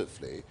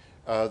alternatively,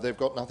 they've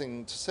got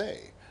nothing to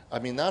say. I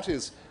mean,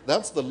 that's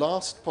the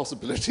last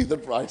possibility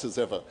that writers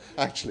ever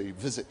actually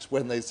visit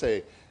when they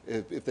say,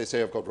 if they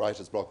say I've got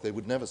writer's block, they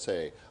would never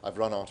say I've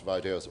run out of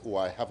ideas or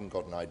I haven't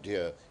got an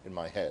idea in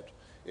my head.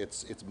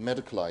 It's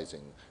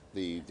medicalizing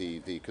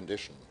the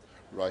condition,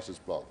 writer's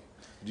block.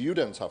 You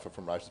don't suffer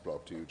from writer's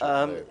block, do you,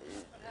 John?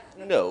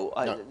 No,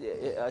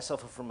 I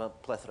suffer from a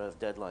plethora of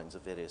deadlines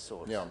of various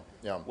sorts.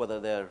 Yeah. Whether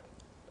they're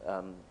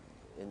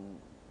in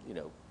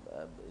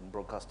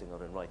broadcasting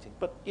or in writing.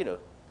 But I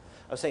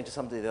was saying to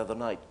somebody the other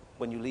night,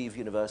 when you leave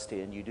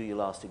university and you do your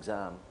last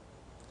exam,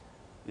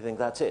 you think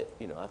that's it.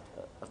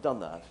 I've done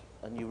that,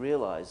 and you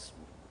realise,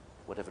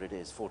 whatever it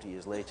is, 40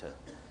 years later,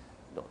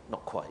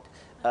 not quite,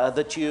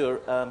 that you're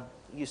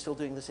still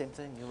doing the same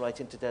thing. You're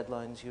writing to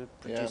deadlines. You're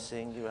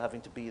producing. You're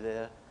having to be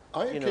there.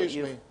 I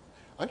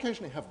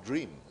occasionally have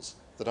dreams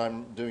that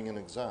I'm doing an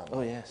exam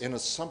in a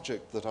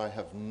subject that I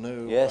have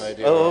no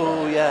idea.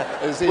 Oh, yeah.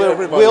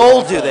 We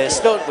all do this,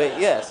 don't we?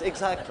 Yes,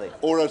 exactly.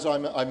 Or as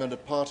I'm at a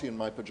party in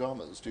my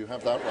pajamas. Do you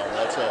have that one?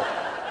 That's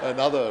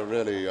another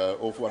really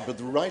awful one. But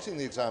writing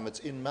the exam, it's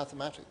in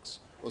mathematics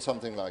or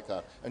something like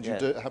that, and you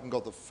haven't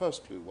got the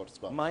first clue what it's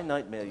about. My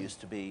nightmare used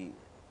to be,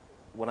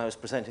 when I was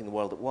presenting The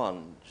World at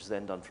One, which was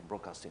then done from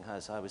Broadcasting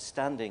House, I was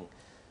standing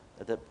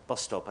at the bus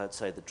stop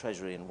outside the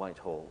Treasury in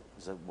Whitehall,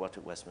 because I worked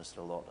at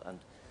Westminster a lot, and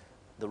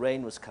the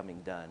rain was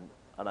coming down,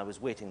 and I was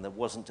waiting. There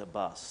wasn't a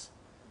bus,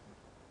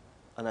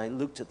 and I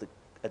looked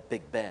at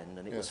Big Ben,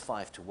 and it was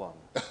 5-1,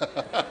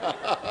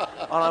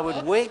 and I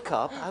would wake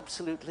up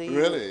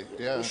absolutely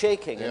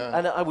shaking,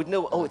 and I would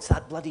know, it's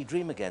that bloody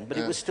dream again. But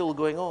it was still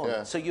going on.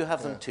 Yeah. So you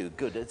have them too.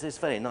 Good. It's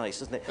very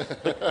nice, isn't it?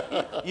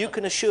 But you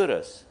can assure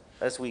us,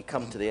 as we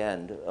come to the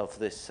end of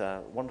this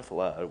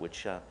wonderful hour,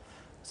 which,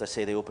 as I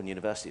say, the Open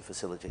University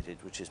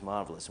facilitated, which is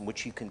marvellous, and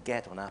which you can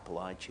get on Apple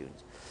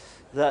iTunes,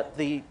 that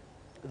the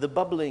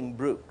bubbling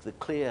brook, the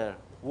clear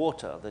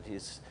water that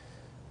is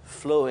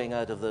flowing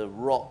out of the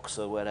rocks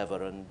or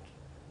wherever and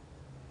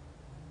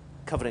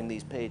covering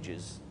these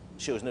pages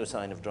shows no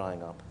sign of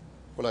drying up.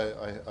 Well,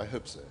 I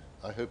hope so.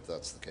 I hope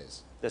that's the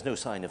case. There's no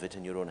sign of it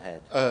in your own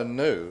head?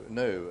 No,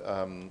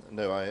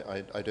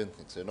 I don't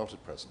think so, not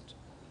at present.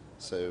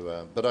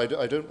 So, but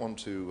I don't want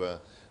to...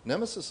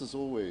 Nemesis is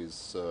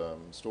always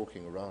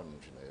stalking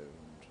around,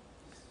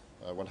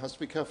 and one has to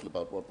be careful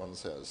about what one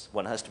says.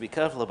 One has to be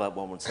careful about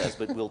what one says,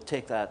 but we'll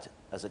take that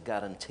as a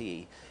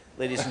guarantee.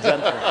 Ladies and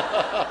gentlemen,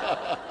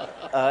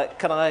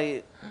 can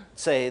I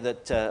say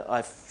that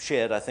I've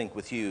shared, I think,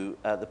 with you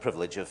the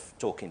privilege of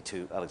talking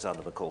to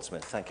Alexander McCall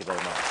Smith. Thank you very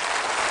much.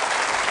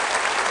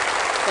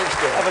 Thanks,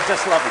 Bill. Ever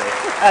just lovely,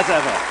 as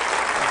ever.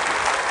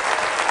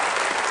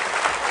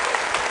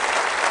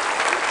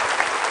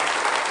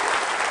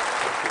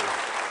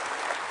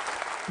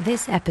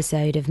 This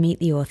episode of Meet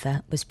the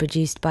Author was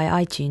produced by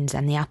iTunes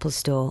and the Apple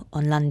Store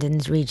on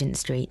London's Regent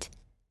Street.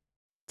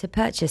 To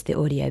purchase the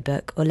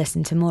audiobook or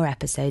listen to more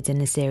episodes in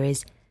the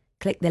series,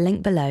 click the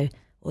link below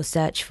or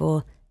search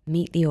for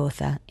Meet the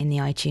Author in the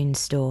iTunes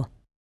Store.